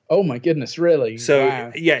 Oh my goodness, really? So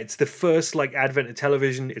wow. yeah, it's the first advent of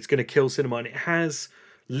television. It's going to kill cinema, and it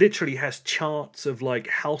literally has charts of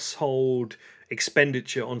household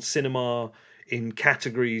expenditure on cinema in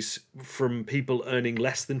categories from people earning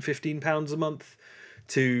less than £15 a month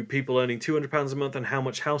to people earning £200 a month, and how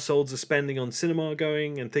much households are spending on cinema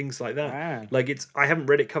going and things like that. Wow. I haven't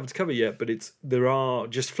read it cover to cover yet, but there are,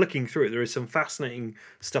 just flicking through it, there is some fascinating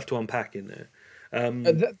stuff to unpack in there.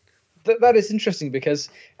 That is interesting, because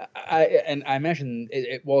I imagine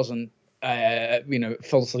it wasn't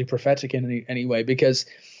falsely prophetic in any way, because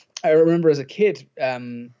I remember as a kid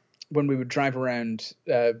when we would drive around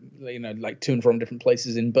to and from different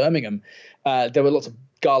places in Birmingham, there were lots of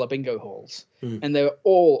gala bingo halls, and they were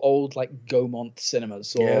all old Gaumont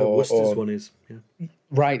cinemas. Worcester's one is. Yeah.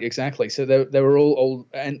 Right, exactly. So they were all old,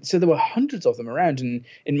 and so there were hundreds of them around. And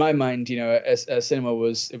in my mind, a cinema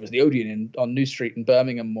was the Odeon on New Street in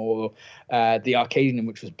Birmingham, or the Arcadian,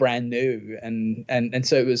 which was brand new, and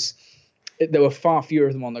so there were far fewer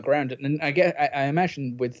of them on the ground. And I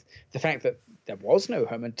imagine with the fact that there was no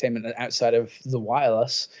home entertainment outside of the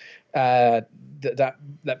wireless,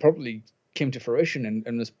 that probably came to fruition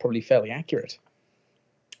and was probably fairly accurate.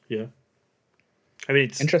 Yeah. I mean,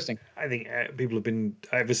 it's interesting. I think people have been,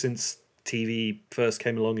 ever since TV first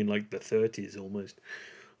came along in the 30s almost.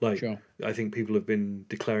 Sure. I think people have been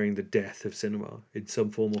declaring the death of cinema in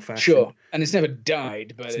some form or fashion. Sure, and it's never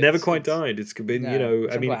died, but it's never quite died. It's been, I'm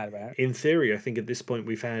I mean, glad about it. In theory, I think at this point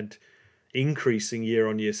we've had increasing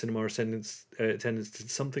year-on-year cinema attendance to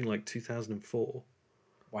something like 2004.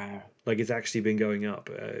 Wow. It's actually been going up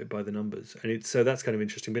by the numbers, and so that's kind of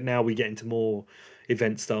interesting. But now we get into more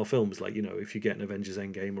event-style films, if you get an Avengers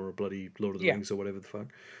Endgame or a bloody Lord of the Rings or whatever the fuck,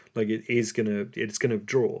 it's gonna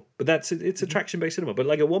draw. But it's attraction-based cinema. But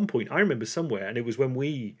at one point, I remember somewhere, and it was when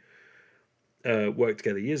we worked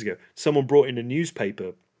together years ago, someone brought in a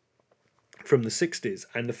newspaper from the 60s,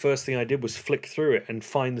 and the first thing I did was flick through it and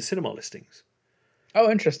find the cinema listings. Oh,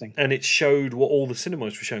 interesting. And it showed what all the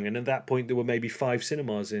cinemas were showing. And at that point, there were maybe 5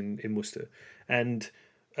 cinemas in Worcester. And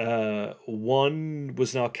one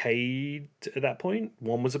was an arcade at that point.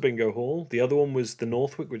 One was a bingo hall. The other one was the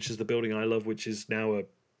Northwick, which is the building I love, which is now a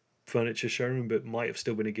furniture showroom, but might have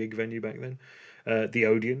still been a gig venue back then. The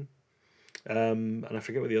Odeon. And I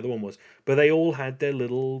forget what the other one was. But they all had their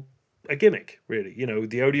a gimmick, really.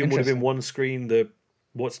 The Odeon would have been one screen.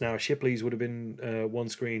 What's now a Shipley's would have been one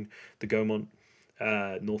screen. The Gaumont.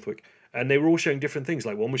 Northwick, and they were all showing different things.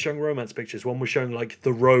 One was showing romance pictures, one was showing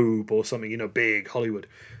The Robe or something, big Hollywood.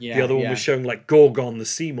 The other one was showing Gorgon the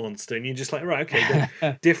sea monster, and you're just right,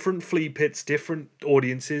 okay, different flea pits, different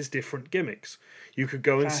audiences, different gimmicks. You could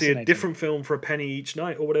go and see a different film for a penny each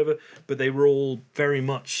night or whatever, but they were all very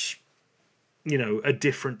much a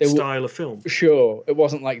different style of film. Sure, it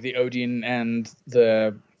wasn't like the Odeon and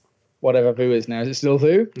the whatever Vue is now. Is it still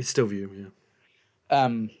Vue? It's still Vue, yeah.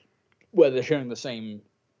 Where they're showing the same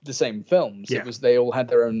films. Yeah. It was, they all had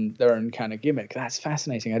their own kind of gimmick. That's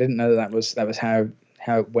fascinating. I didn't know that was how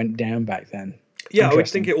it went down back then. Yeah, I would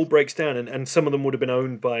think it all breaks down, and some of them would have been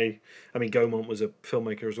owned by. I mean, Gaumont was a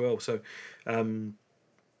filmmaker as well, so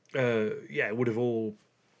it would have all.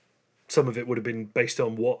 Some of it would have been based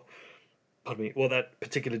on what that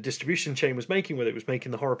particular distribution chain was making, whether it was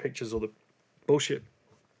making the horror pictures or the bullshit.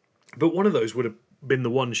 But one of those would have been the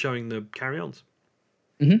one showing the carry-ons.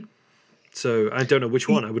 Mm-hmm. So I don't know which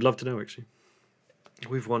one. I would love to know, actually.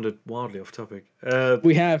 We've wandered wildly off topic.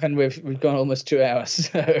 We have, and we've gone almost 2 hours.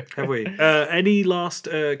 So. Have we? Any last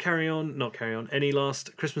any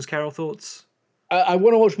last Christmas Carol thoughts? I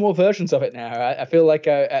want to watch more versions of it now. I feel like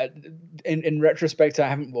in retrospect, I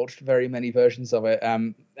haven't watched very many versions of it.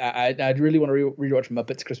 I'd really want to rewatch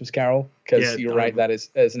Muppets Christmas Carol, because you're right, that is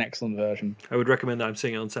an excellent version. I would recommend that. I'm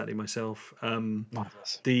seeing it on Saturday myself.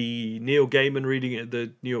 Marvelous. The Neil Gaiman reading at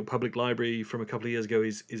the New York Public Library from a couple of years ago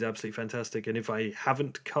is absolutely fantastic. And if I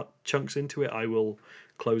haven't cut chunks into it, I will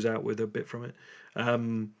close out with a bit from it.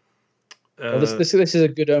 Well, this is a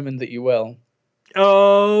good omen that you will.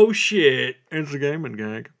 Oh shit! It's a gaming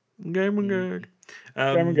gag. Gaming gag.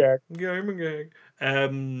 Gaming gag. Gaming gag.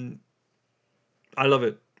 I love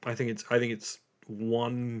it. I think it's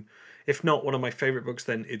one, if not one of my favorite books,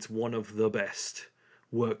 then it's one of the best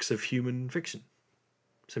works of human fiction.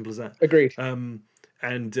 Simple as that. Agreed.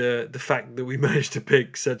 And the fact that we managed to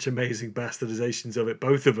pick such amazing bastardizations of it,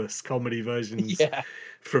 both of us, comedy versions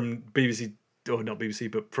from BBC, or not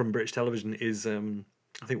BBC, but from British television, is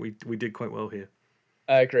I think we did quite well here.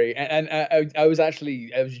 I agree, and I was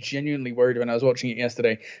genuinely worried when I was watching it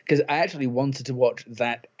yesterday, because I actually wanted to watch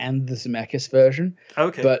that and the Zemeckis version.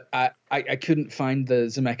 Okay, but I couldn't find the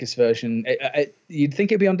Zemeckis version. You'd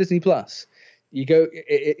think it'd be on Disney Plus. You go,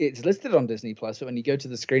 it's listed on Disney Plus, but when you go to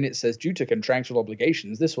the screen, it says, due to contractual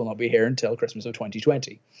obligations, this will not be here until Christmas of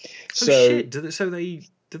 2020. Oh shit!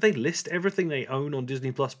 Did they list everything they own on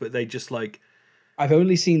Disney Plus, but they just like? I've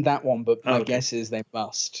only seen that one, but my guess is they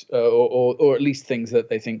must, or at least things that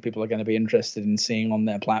they think people are going to be interested in seeing on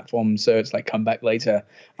their platform. So it's like, come back later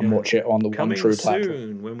and watch it on the one true platform. Coming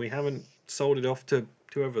soon, when we haven't sold it off to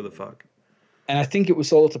whoever the fuck. And I think it was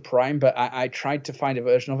sold to Prime, but I tried to find a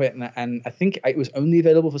version of it, and I think it was only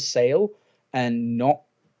available for sale and not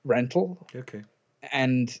rental. Okay.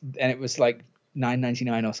 And it was like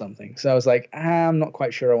 $9.99 or something. So I was like, I'm not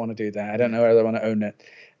quite sure I want to do that. I don't know whether I want to own it.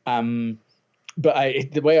 But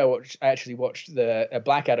the way I actually watched the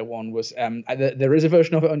Blackadder one was there is a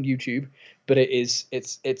version of it on YouTube, but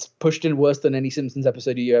it's pushed in worse than any Simpsons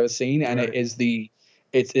episode you've ever seen, and it is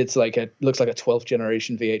it's like looks like a 12th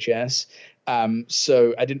generation VHS.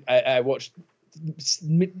 So I watched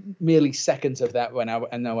merely seconds of that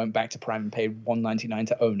and I went back to Prime and paid $1.99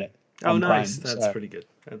 to own it. Oh, nice! Prime. That's pretty good.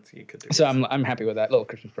 You could do. So I'm happy with that little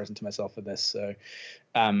Christmas present to myself for this. So,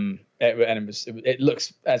 it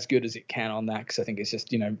looks as good as it can on that, because I think it's just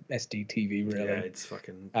SD TV really. Yeah, it's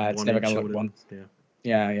fucking. It's never gonna look one.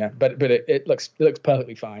 Yeah. But it looks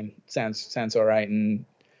perfectly fine. Sounds all right, and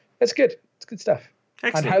it's good. It's good stuff.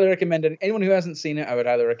 Excellent. I'd highly recommend it. Anyone who hasn't seen it, I would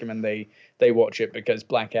highly recommend they watch it, because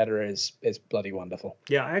Blackadder is bloody wonderful.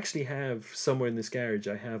 Yeah, I actually have somewhere in this garage.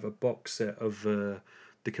 I have a box set of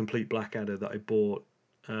the complete Blackadder that I bought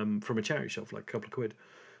from a charity shop for like a couple of quid.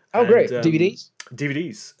 Oh, great. DVDs?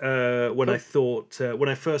 DVDs. When cool. When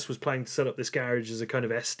I first was planning to set up this garage as a kind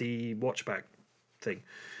of SD watchback thing.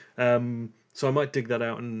 So I might dig that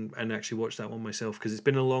out and actually watch that one myself, because it's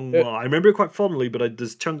been a long while. I remember it quite fondly, but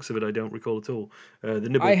there's chunks of it I don't recall at all. The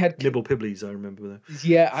Nibble Pibblies, I remember that.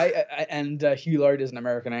 Yeah, and Hugh Laurie does an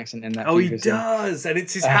American accent in that. Oh, he does, and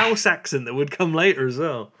it's his house accent that would come later as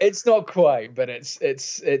well. It's not quite, but it's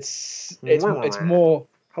more.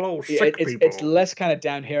 Hello, sick people. It's less kind of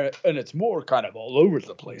down here, and it's more kind of all over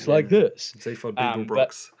the place, like this. Zaphod Beeble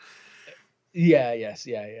Brooks. Yeah.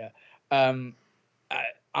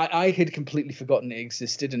 I had completely forgotten it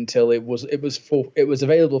existed until it was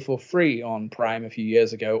available for free on Prime a few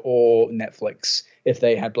years ago, or Netflix if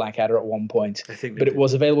they had Blackadder at one point. It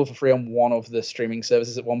was available for free on one of the streaming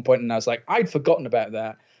services at one point, and I was like, I'd forgotten about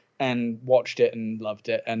that, and watched it and loved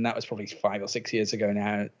it, and that was probably 5 or 6 years ago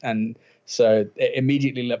now, and so it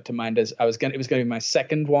immediately leapt to mind as it was going to be my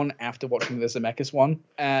second one after watching the Zemeckis one.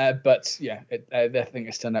 But yeah, I think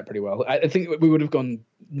it's turned out pretty well. I think we would have gone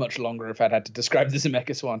much longer if I'd had to describe the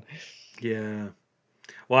Zemeckis one. Yeah,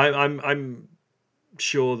 well, I'm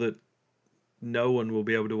sure that no one will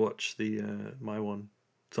be able to watch the my one,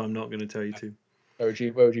 so I'm not going to tell you to.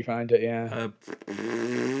 Where would you find it? Yeah.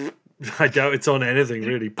 I doubt it's on anything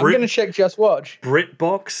really. I'm going to check Just Watch.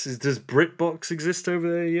 BritBox? Does BritBox exist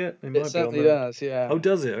over there yet? It certainly does, yeah. Oh,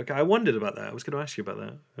 does it? Okay, I wondered about that. I was going to ask you about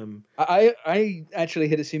that. I actually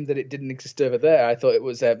had assumed that it didn't exist over there. I thought it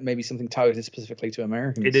was maybe something targeted specifically to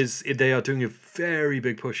Americans. It is. They are doing a very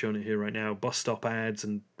big push on it here right now. Bus stop ads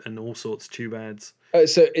and all sorts of tube ads.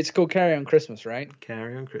 So it's called Carry On Christmas, right?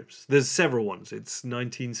 Carry On Christmas. There's several ones. It's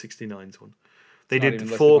 1969's one. They did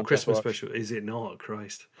 4 Christmas specials. Is it not?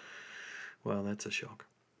 Christ. Well, that's a shock.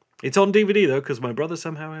 It's on DVD, though, because my brother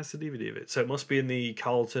somehow has the DVD of it. So it must be in the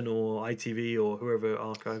Carlton or ITV or whoever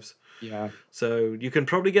archives. Yeah. So you can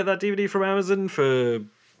probably get that DVD from Amazon for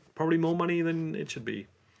probably more money than it should be.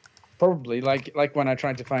 Probably. Like when I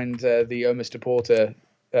tried to find the Oh Mr. Porter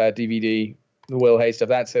DVD, the Will Hay stuff,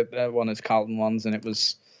 that's one of the Carlton ones, and it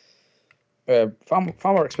was far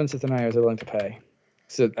more expensive than I was willing to pay.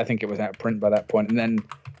 So I think it was out of print by that point. And then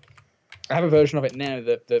I have a version of it now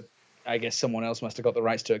that I guess someone else must have got the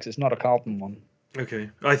rights to it, because it's not a Carlton one. Okay.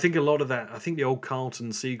 I think a lot of that, I think the old Carlton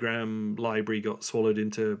Seagram library got swallowed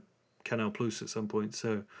into Canal Plus at some point.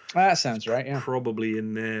 So that sounds right, yeah. Probably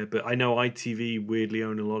in there. But I know ITV weirdly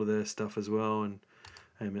own a lot of their stuff as well.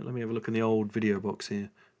 Hang on a minute, let me have a look in the old video box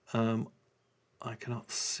here. I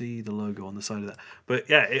cannot see the logo on the side of that. But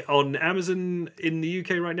yeah, on Amazon in the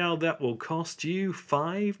UK right now, that will cost you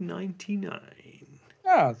 $5.99.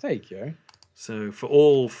 Oh, there you go. So for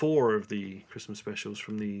all 4 of the Christmas specials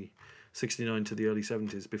from the 69 to the early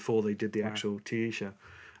 70s, before they did the actual TV show.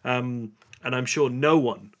 And I'm sure no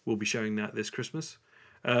one will be showing that this Christmas.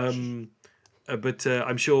 But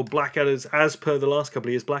I'm sure Blackadder's, as per the last couple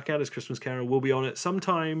of years, Blackadder's Christmas Carol will be on at some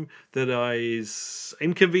time that is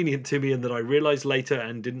inconvenient to me and that I realised later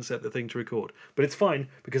and didn't set the thing to record. But it's fine,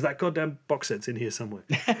 because that goddamn box set's in here somewhere.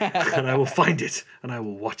 And I will find it, and I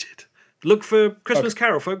will watch it. Look for Christmas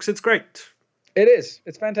Carol, folks. It's great. It is.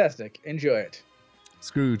 It's fantastic. Enjoy it.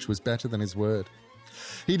 Scrooge was better than his word.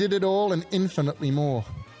 He did it all and infinitely more.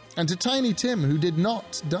 And to Tiny Tim, who did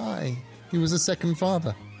not die, he was a second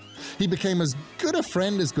father. He became as good a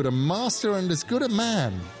friend, as good a master, and as good a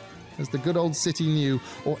man as the good old city knew,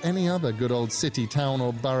 or any other good old city, town,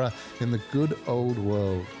 or borough in the good old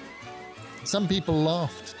world. Some people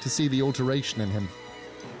laughed to see the alteration in him,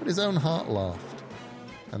 but his own heart laughed,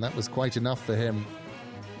 and that was quite enough for him.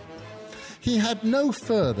 He had no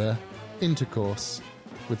further intercourse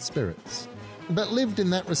with spirits, but lived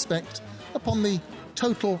in that respect upon the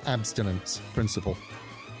total abstinence principle.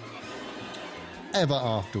 Ever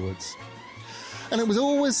afterwards. And it was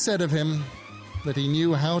always said of him that he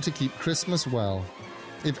knew how to keep Christmas well.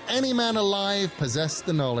 If any man alive possessed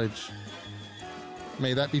the knowledge,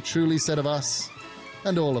 may that be truly said of us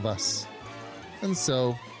and all of us. And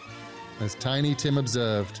so, as Tiny Tim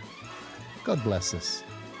observed, God bless us,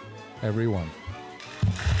 everyone.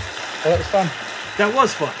 Well, that was fun. That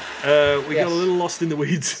was fun. We got a little lost in the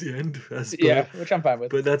weeds at the end. Which I'm fine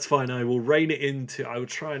with. But that's fine. I will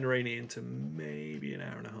try and rein it into maybe an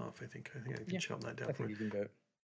hour and a half. I think I can chop that down. I think you can do it.